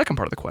here's the second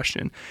part of the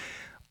question.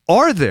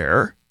 Are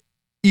there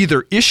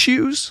either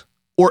issues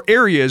or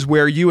areas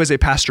where you as a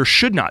pastor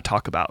should not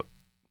talk about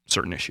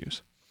certain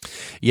issues?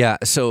 Yeah,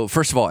 so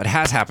first of all, it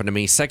has happened to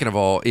me. Second of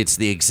all, it's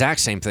the exact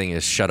same thing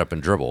as shut up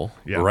and dribble,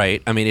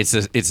 right? I mean, it's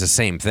the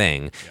same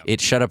thing.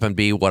 It's shut up and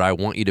be what I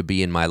want you to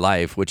be in my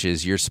life, which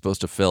is you're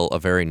supposed to fill a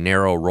very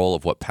narrow role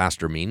of what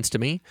pastor means to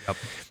me.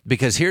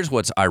 Because here's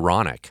what's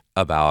ironic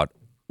about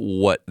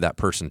what that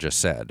person just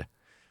said.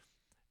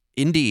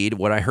 Indeed,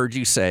 what I heard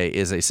you say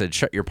is they said,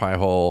 shut your pie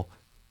hole,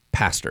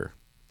 pastor.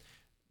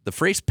 The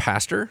phrase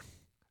pastor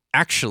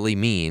actually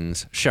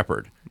means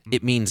shepherd.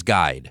 It means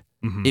guide.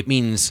 It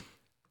means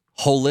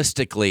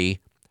holistically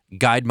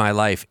guide my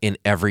life in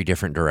every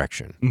different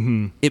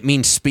direction. It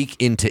means speak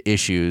into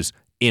issues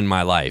in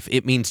my life.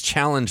 It means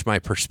challenge my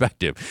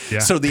perspective.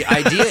 So the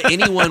idea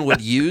anyone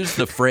would use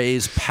the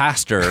phrase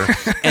pastor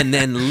and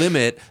then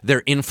limit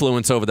their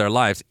influence over their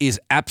lives is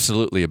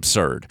absolutely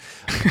absurd.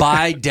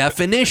 By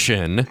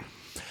definition,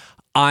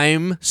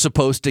 I'm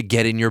supposed to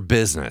get in your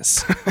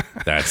business.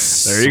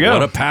 That's there you go.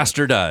 What a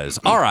pastor does.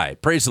 All right,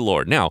 praise the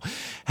Lord. Now,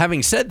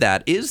 having said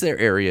that, is there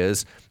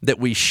areas that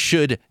we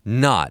should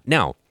not?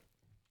 Now,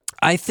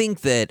 I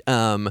think that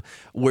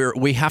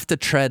we have to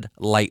tread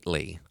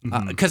lightly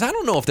because I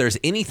don't know if there's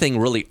anything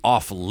really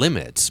off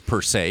limits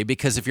per se,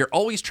 because if you're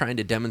always trying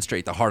to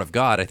demonstrate the heart of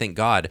God, I think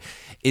God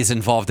is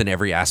involved in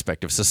every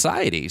aspect of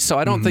society. So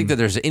I don't think that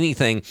there's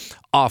anything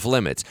off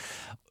limits.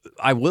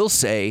 I will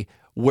say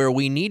where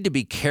we need to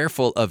be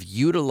careful of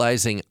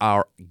utilizing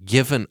our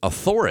given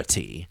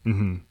authority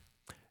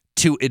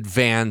to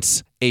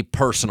advance a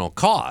personal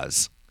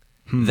cause.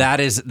 That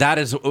is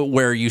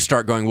where you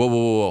start going,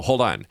 whoa,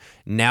 hold on.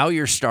 Now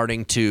you're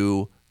starting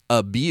to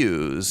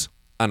abuse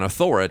an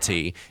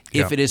authority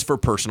if it is for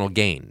personal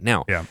gain.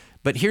 Now,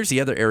 but here's the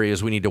other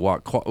areas we need to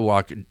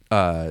walk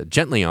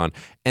gently on,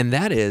 and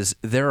that is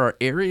there are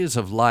areas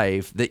of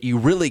life that you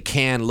really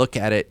can look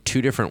at it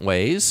two different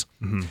ways,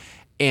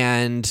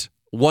 and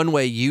one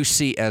way you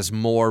see as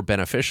more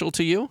beneficial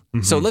to you.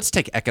 So let's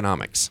take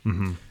economics.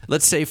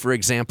 Let's say, for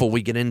example,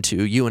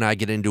 you and I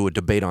get into a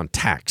debate on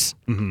tax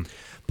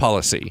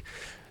policy.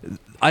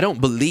 I don't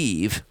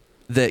believe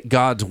that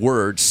God's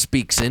word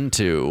speaks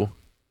into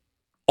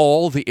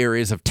all the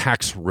areas of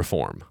tax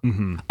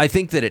reform. I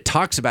think that it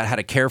talks about how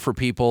to care for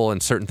people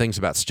and certain things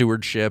about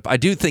stewardship. I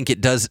do think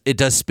it does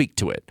speak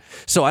to it.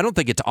 So I don't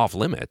think it's off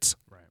limits.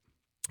 Right.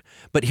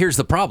 But here's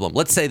the problem.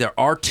 Let's say there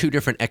are two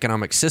different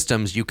economic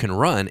systems you can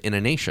run in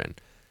a nation.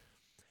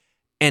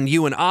 And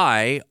you and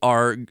I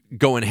are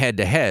going head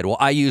to head. Well,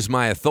 I use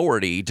my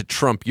authority to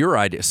trump your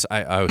ideas.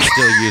 I would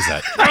still use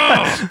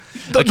that.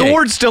 The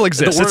word still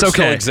exists. The word it's okay.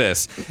 still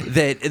exists.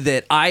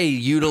 That I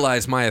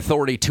utilize my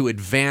authority to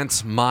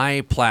advance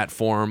my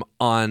platform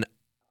on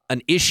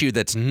an issue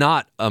that's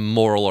not a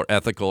moral or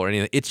ethical or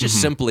anything. It's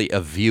just simply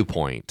a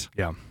viewpoint.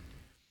 Yeah.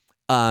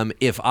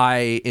 If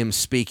I am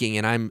speaking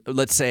and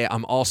let's say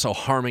I'm also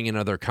harming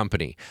another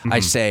company, I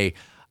say,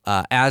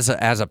 as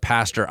a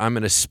pastor, I'm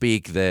going to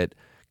speak that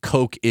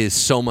Coke is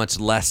so much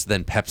less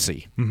than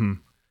Pepsi.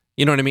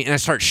 You know what I mean? And I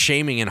start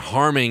shaming and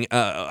harming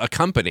a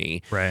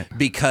company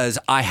because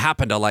I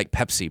happen to like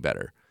Pepsi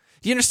better.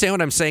 Do you understand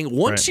what I'm saying?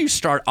 Once you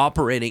start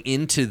operating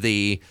into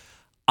the,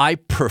 I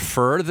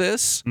prefer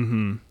this,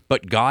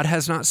 but God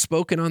has not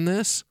spoken on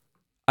this,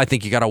 I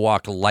think you got to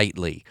walk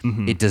lightly.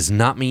 It does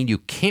not mean you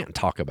can't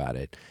talk about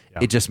it.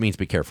 It just means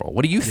be careful.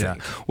 What do you think?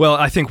 Yeah. Well,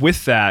 I think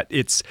with that,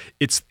 it's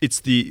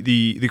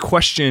the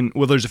question.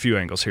 Well, there's a few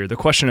angles here. The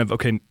question of,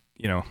 okay,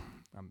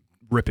 I'm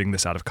ripping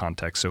this out of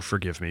context, so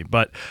forgive me,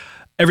 but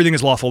everything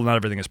is lawful, not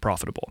everything is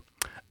profitable.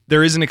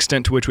 There is an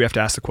extent to which we have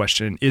to ask the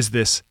question, is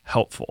this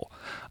helpful?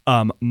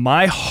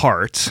 My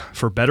heart,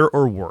 for better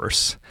or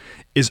worse,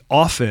 is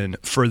often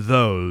for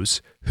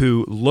those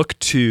who look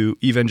to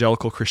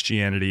evangelical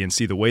Christianity and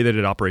see the way that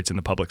it operates in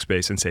the public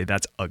space and say,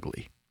 that's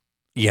ugly.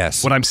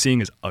 Yes. What I'm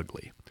seeing is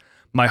ugly.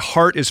 My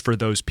heart is for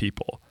those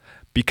people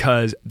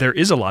because there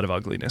is a lot of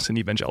ugliness in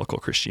evangelical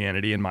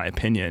Christianity, in my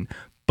opinion,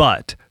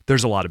 but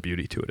there's a lot of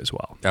beauty to it as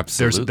well.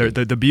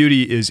 Absolutely. The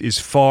beauty is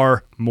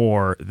far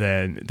more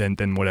than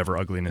whatever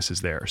ugliness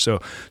is there. So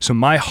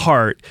my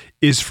heart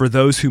is for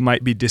those who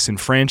might be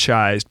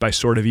disenfranchised by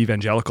sort of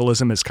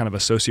evangelicalism as kind of a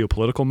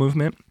socio-political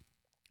movement.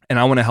 And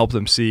I want to help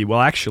them see,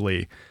 well,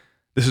 actually,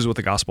 this is what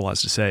the gospel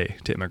has to say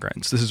to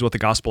immigrants. This is what the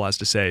gospel has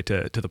to say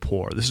to the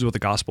poor. This is what the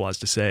gospel has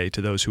to say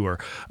to those who are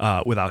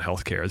without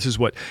health care. This is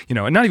what,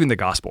 and not even the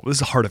gospel. This is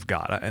the heart of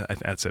God.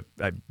 That's a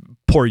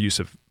poor use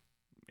of,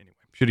 anyway,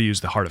 should have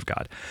used the heart of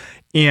God.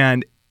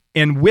 And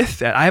with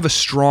that, I have a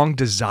strong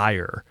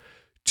desire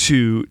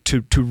to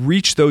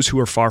reach those who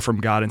are far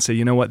from God and say,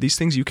 you know what, these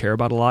things you care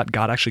about a lot,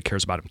 God actually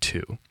cares about them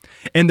too.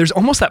 And there's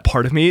almost that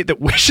part of me that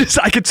wishes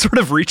I could sort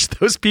of reach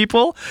those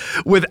people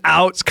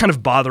without kind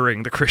of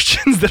bothering the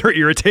Christians that are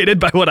irritated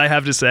by what I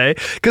have to say,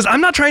 because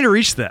I'm not trying to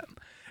reach them.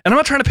 And I'm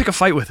not trying to pick a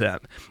fight with them.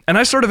 And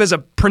I sort of, as a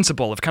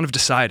principle, have kind of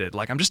decided,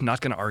 like, I'm just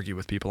not going to argue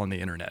with people on the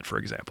internet, for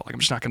example. Like, I'm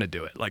just not going to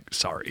do it. Like,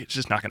 sorry, it's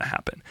just not going to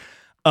happen.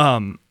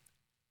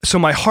 So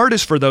my heart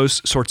is for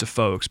those sorts of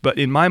folks, but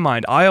in my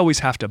mind, I always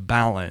have to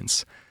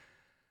balance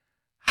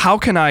how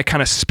can I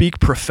kind of speak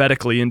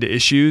prophetically into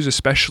issues,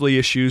 especially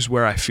issues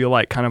where I feel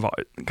like kind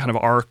of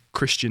our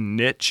Christian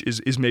niche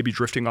is maybe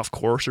drifting off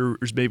course or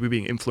is maybe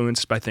being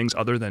influenced by things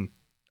other than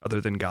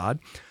God.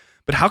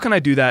 But how can I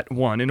do that,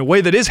 one, in a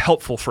way that is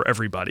helpful for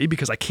everybody,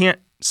 because I can't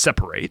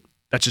separate,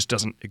 that just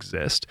doesn't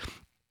exist.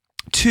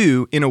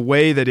 Two, in a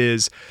way that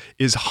is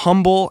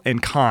humble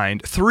and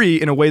kind.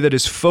 Three, in a way that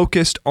is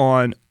focused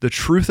on the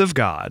truth of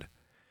God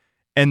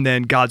and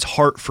then God's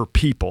heart for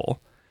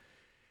people.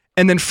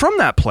 And then from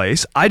that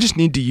place, I just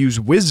need to use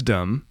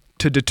wisdom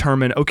to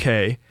determine,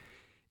 okay,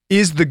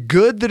 is the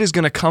good that is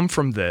going to come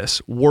from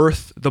this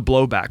worth the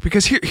blowback?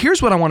 Because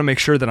here's what I want to make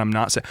sure that I'm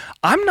not saying.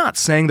 I'm not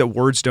saying that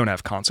words don't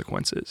have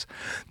consequences.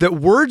 That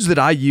words that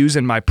I use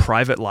in my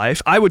private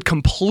life, I would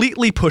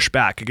completely push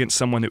back against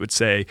someone that would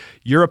say,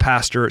 you're a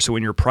pastor, so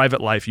in your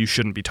private life, you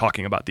shouldn't be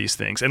talking about these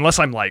things, unless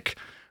I'm like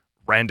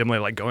randomly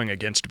like going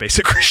against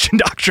basic Christian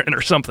doctrine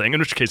or something, in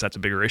which case that's a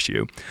bigger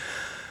issue.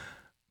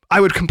 I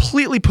would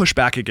completely push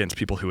back against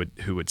people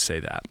who would say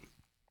that.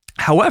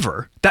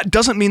 However, that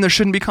doesn't mean there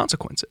shouldn't be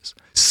consequences.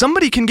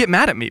 Somebody can get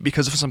mad at me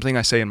because of something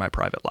I say in my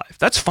private life.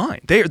 That's fine.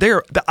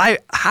 I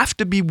have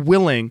to be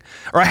willing,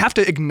 or I have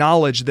to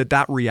acknowledge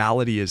that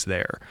reality is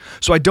there.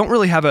 So I don't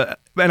really have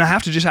and I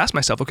have to just ask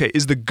myself, okay,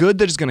 is the good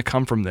that is going to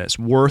come from this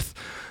worth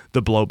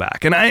the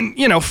blowback?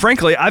 And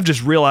frankly, I've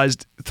just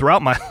realized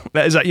throughout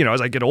as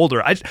I get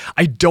older,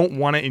 I don't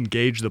want to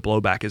engage the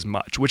blowback as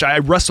much, which I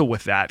wrestle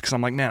with that because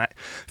I'm like, man, I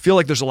feel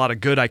like there's a lot of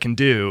good I can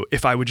do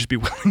if I would just be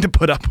willing to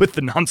put up with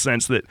the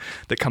nonsense that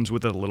comes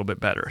with it a little bit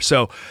better.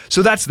 So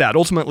that's that.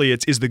 Ultimately,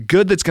 is the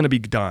good that's going to be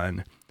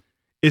done,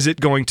 is it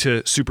going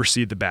to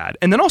supersede the bad?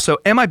 And then also,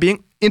 am I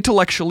being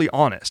intellectually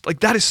honest?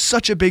 Like, that is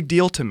such a big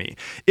deal to me.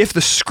 If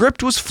the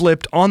script was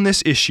flipped on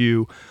this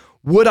issue,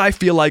 would I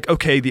feel like,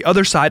 okay, the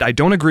other side, I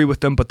don't agree with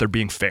them, but they're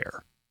being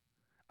fair.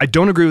 I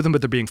don't agree with them,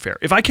 but they're being fair.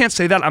 If I can't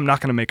say that, I'm not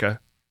going to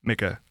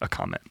make a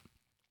comment.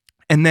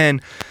 And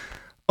then,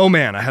 oh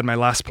man, I had my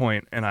last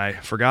point and I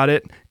forgot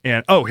it.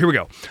 And here we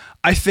go.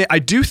 I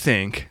do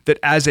think that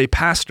as a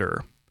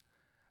pastor,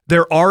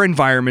 there are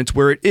environments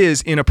where it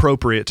is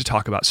inappropriate to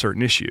talk about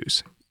certain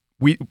issues.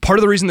 part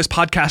of the reason this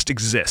podcast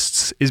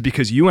exists is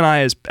because you and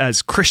I,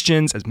 as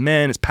Christians, as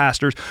men, as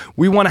pastors,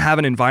 we want to have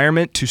an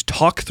environment to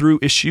talk through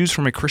issues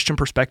from a Christian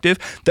perspective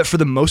that for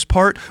the most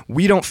part,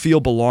 we don't feel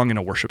belong in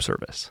a worship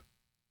service,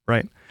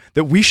 right?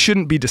 That we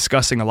shouldn't be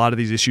discussing a lot of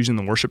these issues in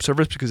the worship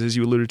service because, as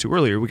you alluded to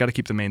earlier, we got to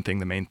keep the main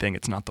thing.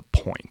 It's not the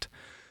point.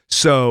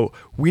 So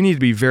we need to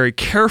be very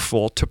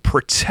careful to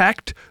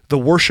protect the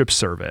worship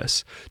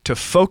service, to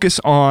focus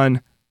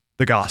on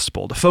the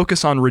gospel, to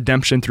focus on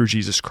redemption through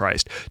Jesus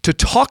Christ, to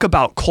talk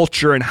about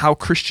culture and how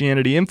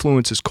Christianity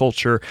influences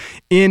culture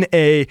in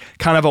a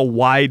kind of a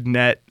wide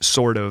net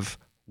sort of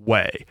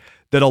way.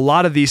 That a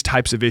lot of these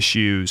types of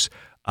issues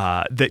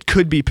that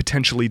could be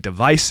potentially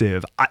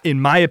divisive,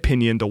 in my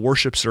opinion, the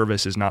worship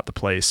service is not the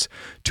place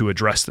to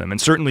address them. And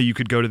certainly you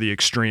could go to the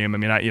extreme. I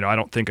mean, I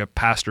don't think a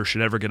pastor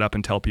should ever get up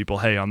and tell people,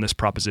 hey, on this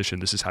proposition,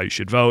 this is how you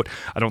should vote.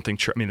 I don't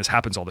think, this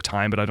happens all the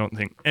time, but I don't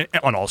think,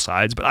 on all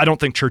sides, but I don't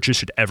think churches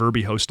should ever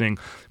be hosting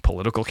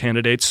political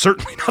candidates,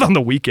 certainly not on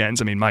the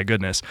weekends. I mean, my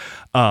goodness.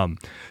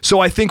 So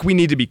I think we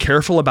need to be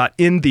careful about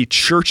in the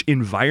church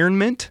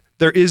environment,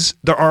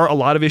 there are a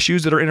lot of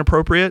issues that are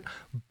inappropriate,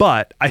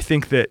 but I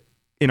think that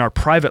in our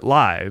private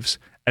lives,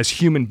 as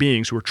human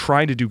beings who are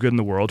trying to do good in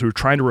the world, who are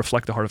trying to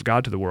reflect the heart of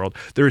God to the world,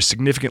 there is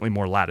significantly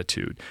more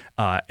latitude.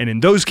 And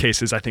in those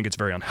cases, I think it's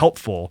very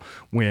unhelpful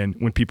when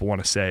people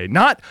want to say,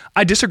 not,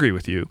 I disagree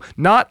with you,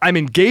 not, I'm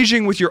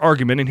engaging with your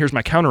argument, and here's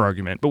my counter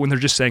argument, but when they're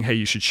just saying, hey,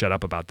 you should shut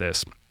up about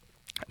this,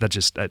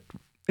 it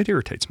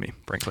irritates me,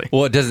 frankly.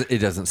 Well, it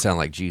doesn't sound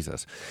like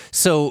Jesus.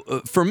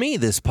 So for me,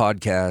 this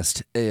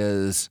podcast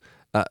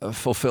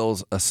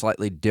fulfills a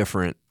slightly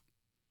different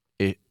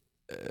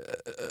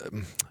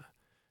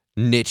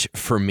niche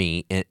for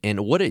me,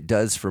 and what it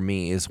does for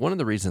me is one of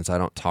the reasons I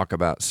don't talk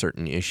about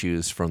certain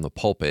issues from the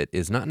pulpit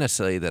is not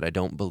necessarily that I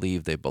don't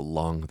believe they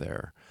belong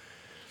there.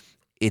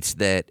 It's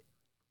that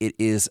it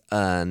is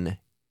an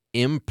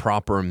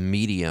improper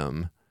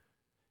medium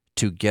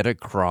to get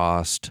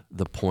across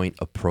the point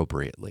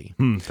appropriately.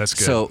 That's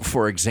good. So,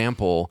 for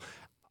example,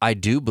 I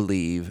do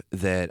believe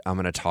that I'm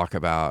going to talk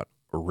about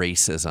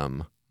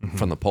racism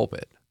from the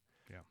pulpit,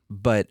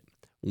 but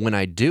when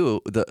I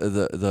do,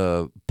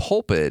 the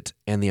pulpit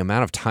and the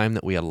amount of time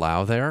that we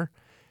allow there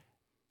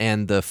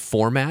and the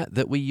format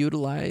that we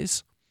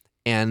utilize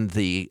and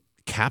the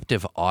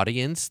captive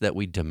audience that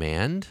we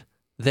demand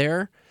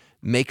there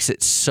makes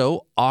it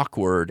so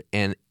awkward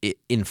and it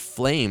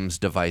inflames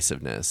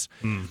divisiveness.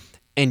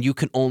 And you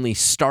can only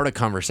start a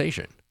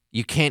conversation.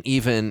 You can't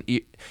even,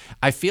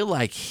 I feel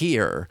like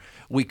here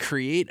we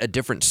create a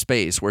different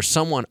space where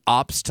someone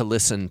opts to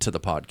listen to the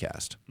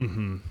podcast.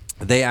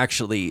 They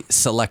actually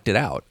select it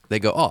out. They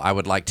go, oh, I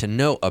would like to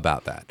know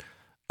about that.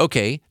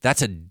 Okay,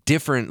 that's a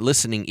different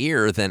listening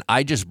ear than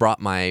I just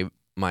brought my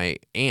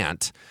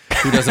aunt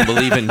who doesn't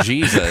believe in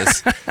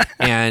Jesus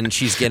and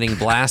she's getting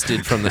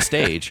blasted from the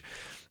stage.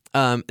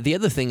 The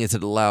other thing is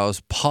it allows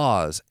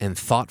pause and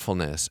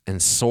thoughtfulness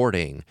and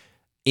sorting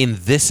in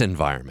this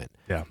environment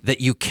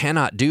that you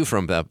cannot do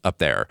from up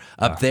there.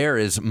 Up there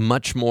is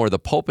much more, the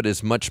pulpit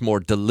is much more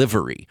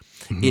delivery.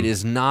 It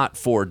is not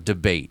for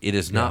debate. It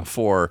is not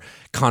for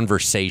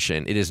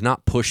conversation. It is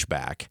not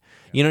pushback.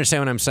 You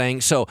understand what I'm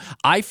saying? So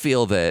I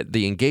feel that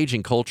the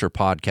Engaging Culture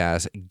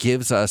podcast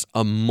gives us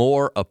a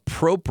more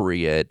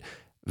appropriate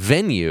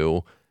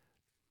venue,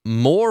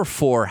 more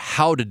for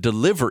how to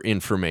deliver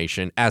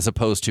information as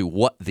opposed to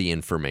what the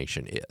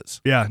information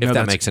is. Yeah, if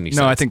that makes any sense.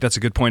 No, I think that's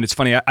a good point. It's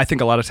funny. I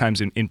think a lot of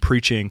times in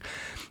preaching,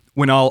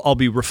 when I'll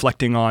be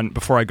reflecting on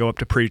before I go up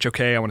to preach,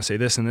 okay, I want to say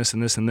this and this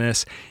and this and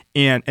this,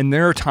 and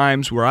there are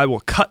times where I will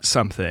cut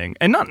something,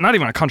 and not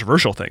even a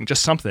controversial thing,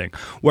 just something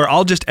where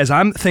I'll just, as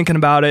I'm thinking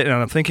about it, and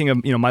I'm thinking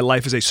of, my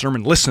life as a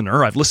sermon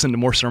listener, I've listened to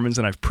more sermons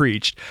than I've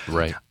preached,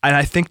 right? And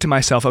I think to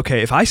myself,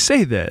 okay, if I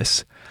say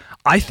this,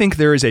 I think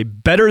there is a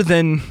better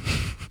than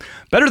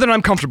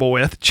I'm comfortable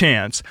with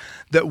chance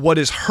that what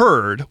is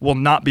heard will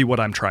not be what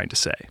I'm trying to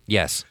say.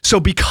 Yes. So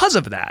because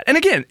of that, and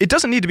again, it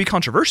doesn't need to be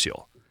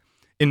controversial.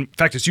 In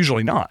fact, it's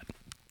usually not.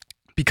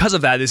 Because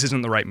of that, this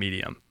isn't the right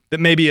medium. That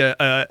may be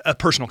a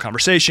personal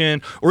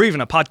conversation or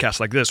even a podcast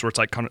like this where it's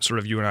like kind of sort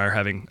of you and I are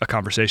having a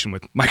conversation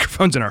with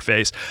microphones in our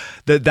face,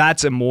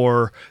 that's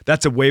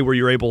a way where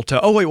you're able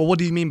to, oh, wait, well, what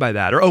do you mean by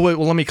that? Or, oh, wait,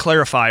 well, let me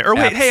clarify. Or,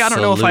 wait, hey, I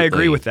don't know if I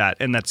agree with that.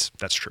 And that's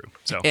true.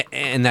 So,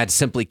 and that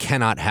simply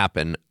cannot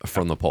happen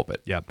from the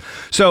pulpit. Yeah.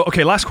 So,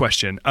 okay, last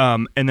question.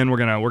 And then we're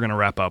gonna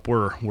wrap up.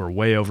 We're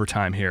way over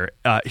time here.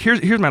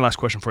 Here's my last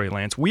question for you,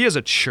 Lance. We as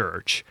a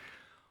church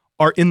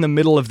are in the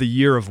middle of the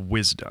year of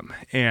wisdom.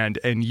 And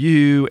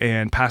you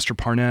and Pastor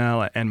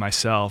Parnell and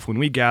myself, when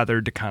we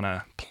gathered to kind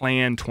of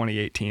plan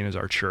 2018 as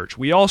our church,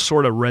 we all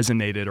sort of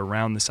resonated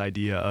around this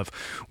idea of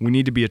we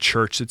need to be a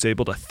church that's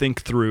able to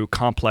think through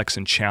complex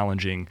and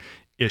challenging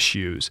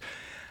issues.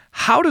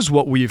 How does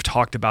what we've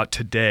talked about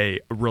today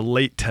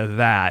relate to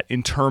that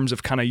in terms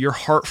of kind of your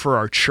heart for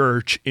our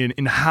church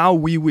in how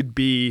we would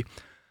be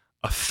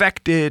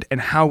affected and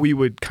how we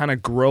would kind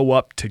of grow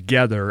up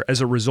together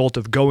as a result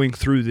of going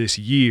through this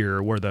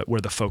year where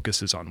the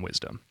focus is on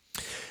wisdom?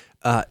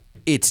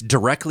 It's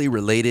directly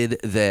related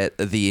that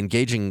the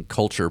Engaging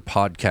Culture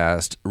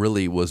podcast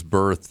really was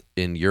birthed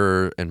in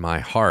your and my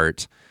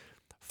heart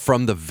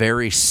from the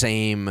very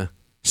same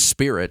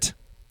spirit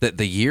that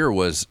the year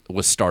was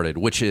started,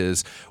 which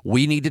is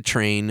we need to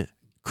train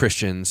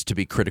Christians to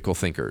be critical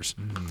thinkers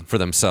for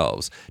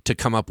themselves, to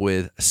come up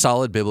with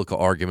solid biblical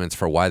arguments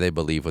for why they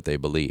believe what they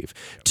believe,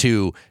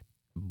 to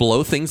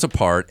blow things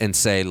apart and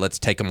say, let's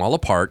take them all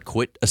apart,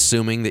 quit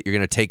assuming that you're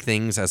going to take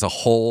things as a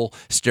whole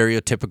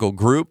stereotypical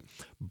group,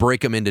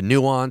 break them into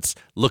nuance,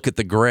 look at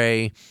the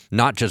gray,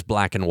 not just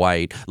black and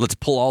white. Let's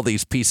pull all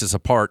these pieces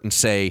apart and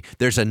say,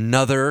 there's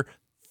another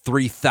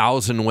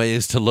 3,000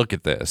 ways to look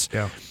at this.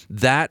 Yeah.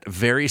 That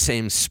very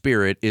same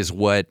spirit is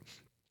what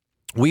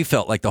we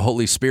felt like the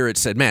Holy Spirit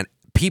said, man,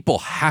 people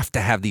have to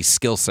have these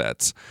skill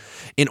sets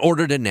in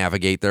order to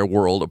navigate their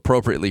world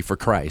appropriately for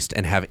Christ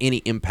and have any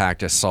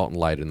impact as salt and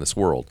light in this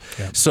world.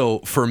 Yeah. So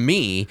for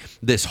me,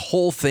 this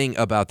whole thing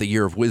about the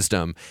year of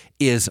wisdom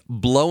is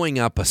blowing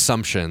up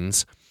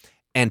assumptions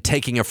and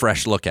taking a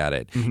fresh look at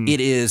it.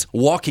 It is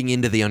walking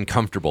into the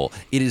uncomfortable.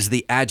 It is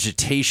the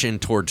agitation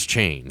towards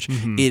change.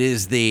 It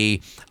is the,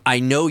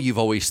 I know you've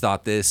always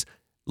thought this,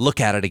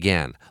 look at it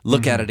again,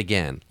 look at it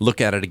again,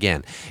 look at it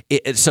again.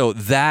 So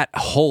that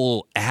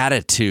whole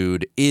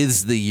attitude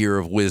is the year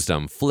of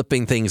wisdom,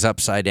 flipping things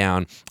upside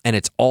down, and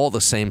it's all the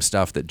same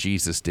stuff that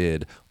Jesus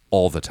did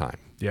all the time.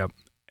 Yep.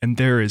 And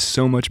there is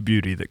so much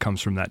beauty that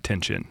comes from that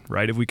tension,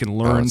 right? If we can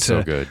learn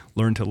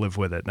learn to live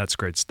with it, that's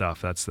great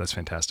stuff. That's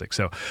fantastic.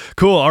 So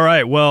cool. All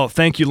right. Well,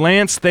 thank you,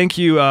 Lance. Thank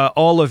you,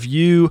 all of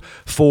you,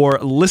 for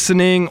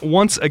listening.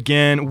 Once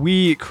again,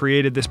 we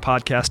created this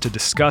podcast to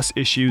discuss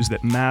issues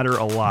that matter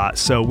a lot.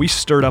 So we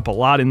stirred up a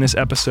lot in this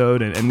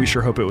episode, and we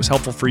sure hope it was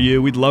helpful for you.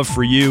 We'd love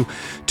for you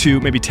to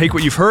maybe take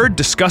what you've heard,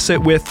 discuss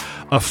it with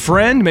a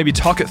friend, maybe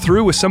talk it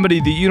through with somebody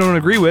that you don't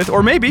agree with,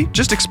 or maybe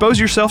just expose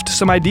yourself to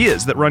some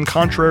ideas that run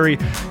contrary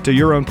to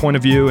your own point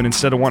of view, and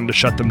instead of wanting to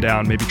shut them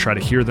down, maybe try to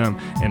hear them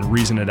and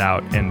reason it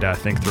out and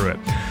think through it.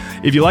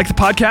 If you like the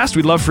podcast,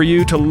 we'd love for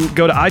you to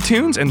go to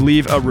iTunes and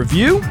leave a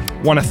review.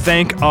 Want to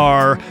thank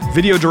our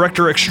video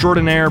director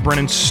extraordinaire,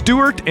 Brennan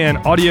Stewart, and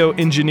audio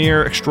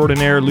engineer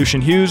extraordinaire,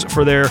 Lucian Hughes,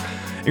 for their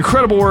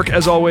incredible work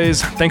as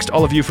always. Thanks to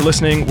all of you for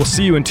listening. We'll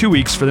see you in 2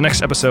 weeks for the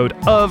next episode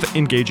of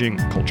Engaging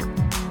Culture.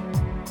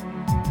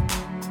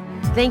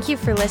 Thank you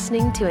for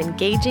listening to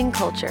Engaging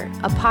Culture,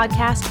 a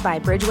podcast by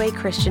Bridgeway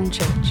Christian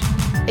Church.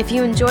 If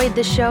you enjoyed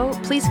the show,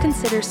 please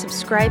consider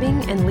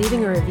subscribing and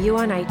leaving a review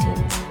on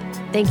iTunes.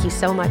 Thank you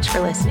so much for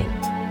listening.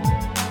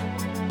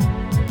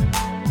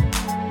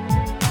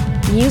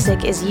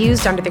 Music is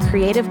used under the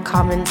Creative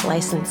Commons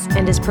license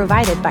and is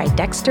provided by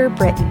Dexter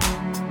Britton.